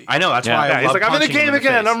so happy. I know. That's why I he's love like, I'm in the punching him game the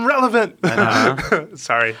again. face. I'm relevant.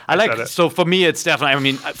 Sorry. I said like it. so for me it's definitely. I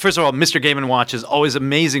mean, first of all, Mr. Game & Watch is always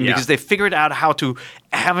amazing because they figured out how to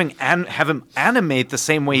have him animate the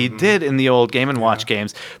same way he did in the old Game & Watch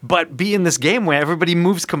games, but be in this game where everybody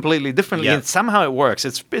moves completely differently, and somehow it works.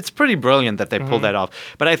 It's pretty brilliant that they pulled that off.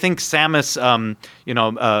 But I think Samus,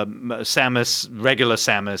 regular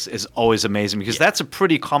Samus is always amazing because that's a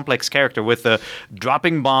pretty complex character with the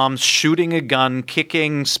dropping bombs, shooting a gun,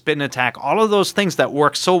 kicking, spin attack, all of those things that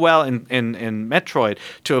work so well in Metroid.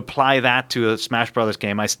 To apply that to a Smash Brothers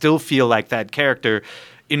game, I still feel like that character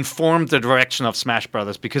informed the direction of Smash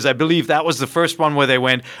Brothers, because I believe that was the first one where they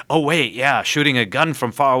went, oh wait, yeah, shooting a gun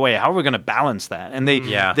from far away, how are we going to balance that? And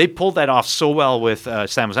they pulled that off so well with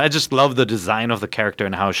Samus. I just love the design of the character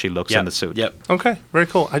and how she looks in the suit. Okay, very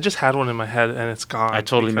cool. I just had one in my head and it's gone. I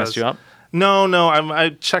totally messed you up. No, I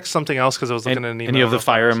checked something else because I was looking at an email. Any of the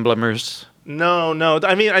Fire Emblemers? No.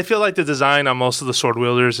 I mean, I feel like the design on most of the sword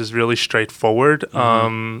wielders is really straightforward.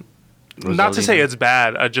 Not to say it's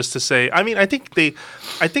bad, just to say. I mean, I think the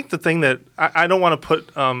thing that I don't want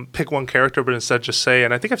to pick one character, but instead just say,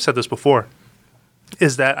 and I think I've said this before,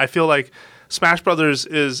 is that I feel like Smash Brothers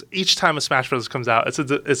is, each time a Smash Brothers comes out,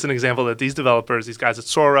 it's an example that these developers, these guys at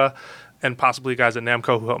Sora, and possibly guys at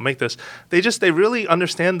Namco who helped make this, they really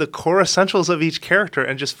understand the core essentials of each character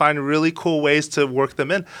and just find really cool ways to work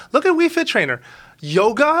them in. Look at Wii Fit Trainer.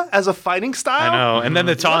 Yoga as a fighting style. I know, and then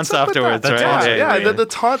the taunts afterwards, right? The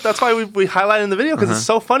taunt. That's why we highlight in the video, because it's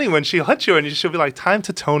so funny when she hits you and she'll be like, "Time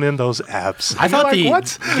to tone in those abs." I thought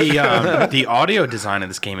what? the audio design of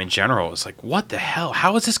this game in general was like, what the hell?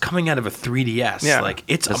 How is this coming out of a 3DS? Yeah. Like,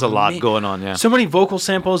 there's a lot going on. Yeah, so many vocal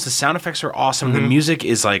samples. The sound effects are awesome. The music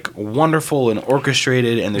is like wonderful and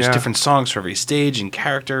orchestrated, and there's different songs for every stage and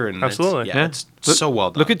character. And absolutely, it's so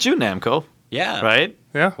well done. Look at you, Namco. Yeah. Right.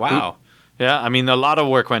 Yeah. Wow. Yeah, I mean, a lot of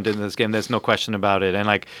work went into this game. There's no question about it. And,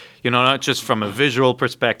 like, not just from a visual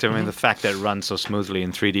perspective, I mean, the fact that it runs so smoothly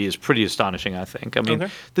in 3D is pretty astonishing, I think. I mean,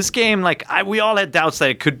 this game, like, we all had doubts that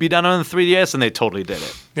it could be done on the 3DS, and they totally did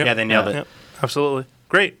it. Yep. Yeah, they nailed it. Yep. Absolutely.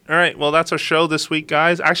 Great. All right. Well, that's our show this week,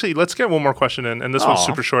 guys. Actually, let's get one more question in, and this one's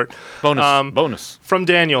super short. Bonus. From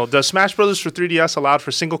Daniel. Does Smash Brothers for 3DS allowed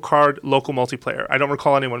for single card local multiplayer? I don't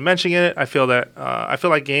recall anyone mentioning it. I feel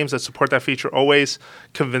like games that support that feature always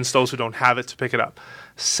convince those who don't have it to pick it up.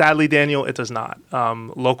 Sadly, Daniel, it does not.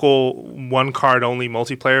 Local one card only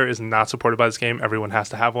multiplayer is not supported by this game. Everyone has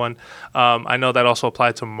to have one. I know that also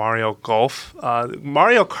applied to Mario Golf.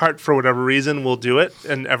 Mario Kart, for whatever reason, will do it,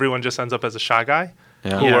 and everyone just ends up as a shy guy.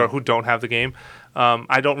 Who don't have the game.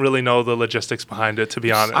 I don't really know the logistics behind it, to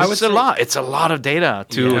be honest. It's a lot of data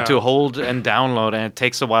to hold and download, and it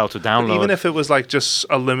takes a while to download. But even if it was like just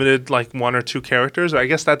a limited, like 1 or 2 characters, I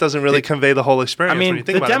guess that doesn't really convey the whole experience. I mean, when you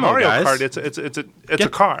think about demo, Mario guys, Kart, it's a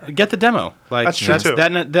car. Get the demo. Like, that's true too.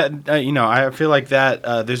 I feel like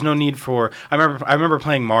that. There's no need for. I remember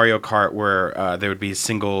playing Mario Kart where there would be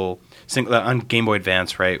single on Game Boy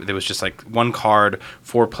Advance, right? There was just like one card,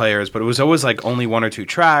 4 players, but it was always like only 1 or 2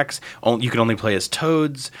 tracks. You could only play as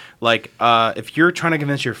Toads. Like, if you're trying to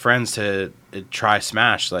convince your friends to try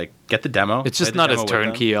Smash, like, get the demo. It's just not as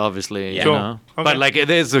turnkey, obviously. Yeah. You know? Okay. But like,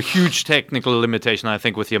 there's a huge technical limitation, I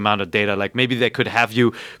think, with the amount of data. Like, maybe they could have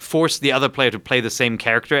you force the other player to play the same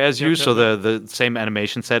character as you, so the same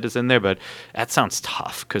animation set is in there. But that sounds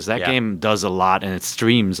tough, because that game does a lot, and it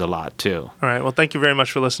streams a lot, too. All right. Well, thank you very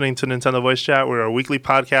much for listening to Nintendo Voice Chat. We're a weekly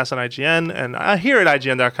podcast on IGN, and here at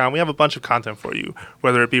IGN.com, we have a bunch of content for you,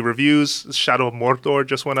 whether it be reviews. Shadow of Mordor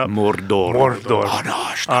just went up. Mordor.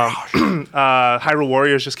 Hyrule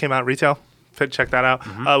Warriors just came out retail. Check that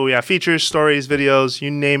out. We have features, stories, videos,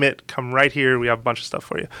 you name it. Come right here. We have a bunch of stuff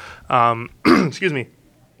for you. Excuse me.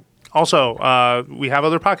 Also, we have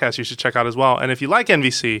other podcasts you should check out as well. And if you like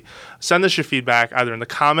NVC, send us your feedback either in the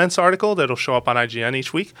comments article that'll show up on IGN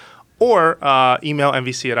each week, or email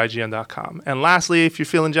nvc@ign.com. And lastly, if you're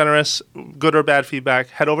feeling generous, good or bad feedback,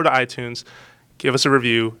 head over to iTunes. Give us a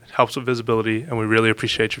review. It helps with visibility, and we really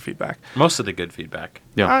appreciate your feedback. Most of the good feedback.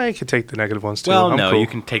 Yeah. I can take the negative ones, too. Well, cool. You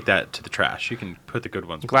can take that to the trash. You can put the good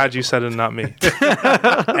ones. Glad you said it, not me.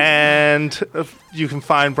 And you can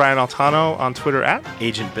find Brian Altano on Twitter at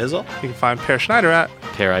Agent Bizzle. You can find Per Schneider at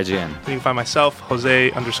Per IGN. You can find myself,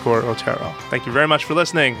 Jose_Otero. Thank you very much for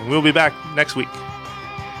listening. We'll be back next week.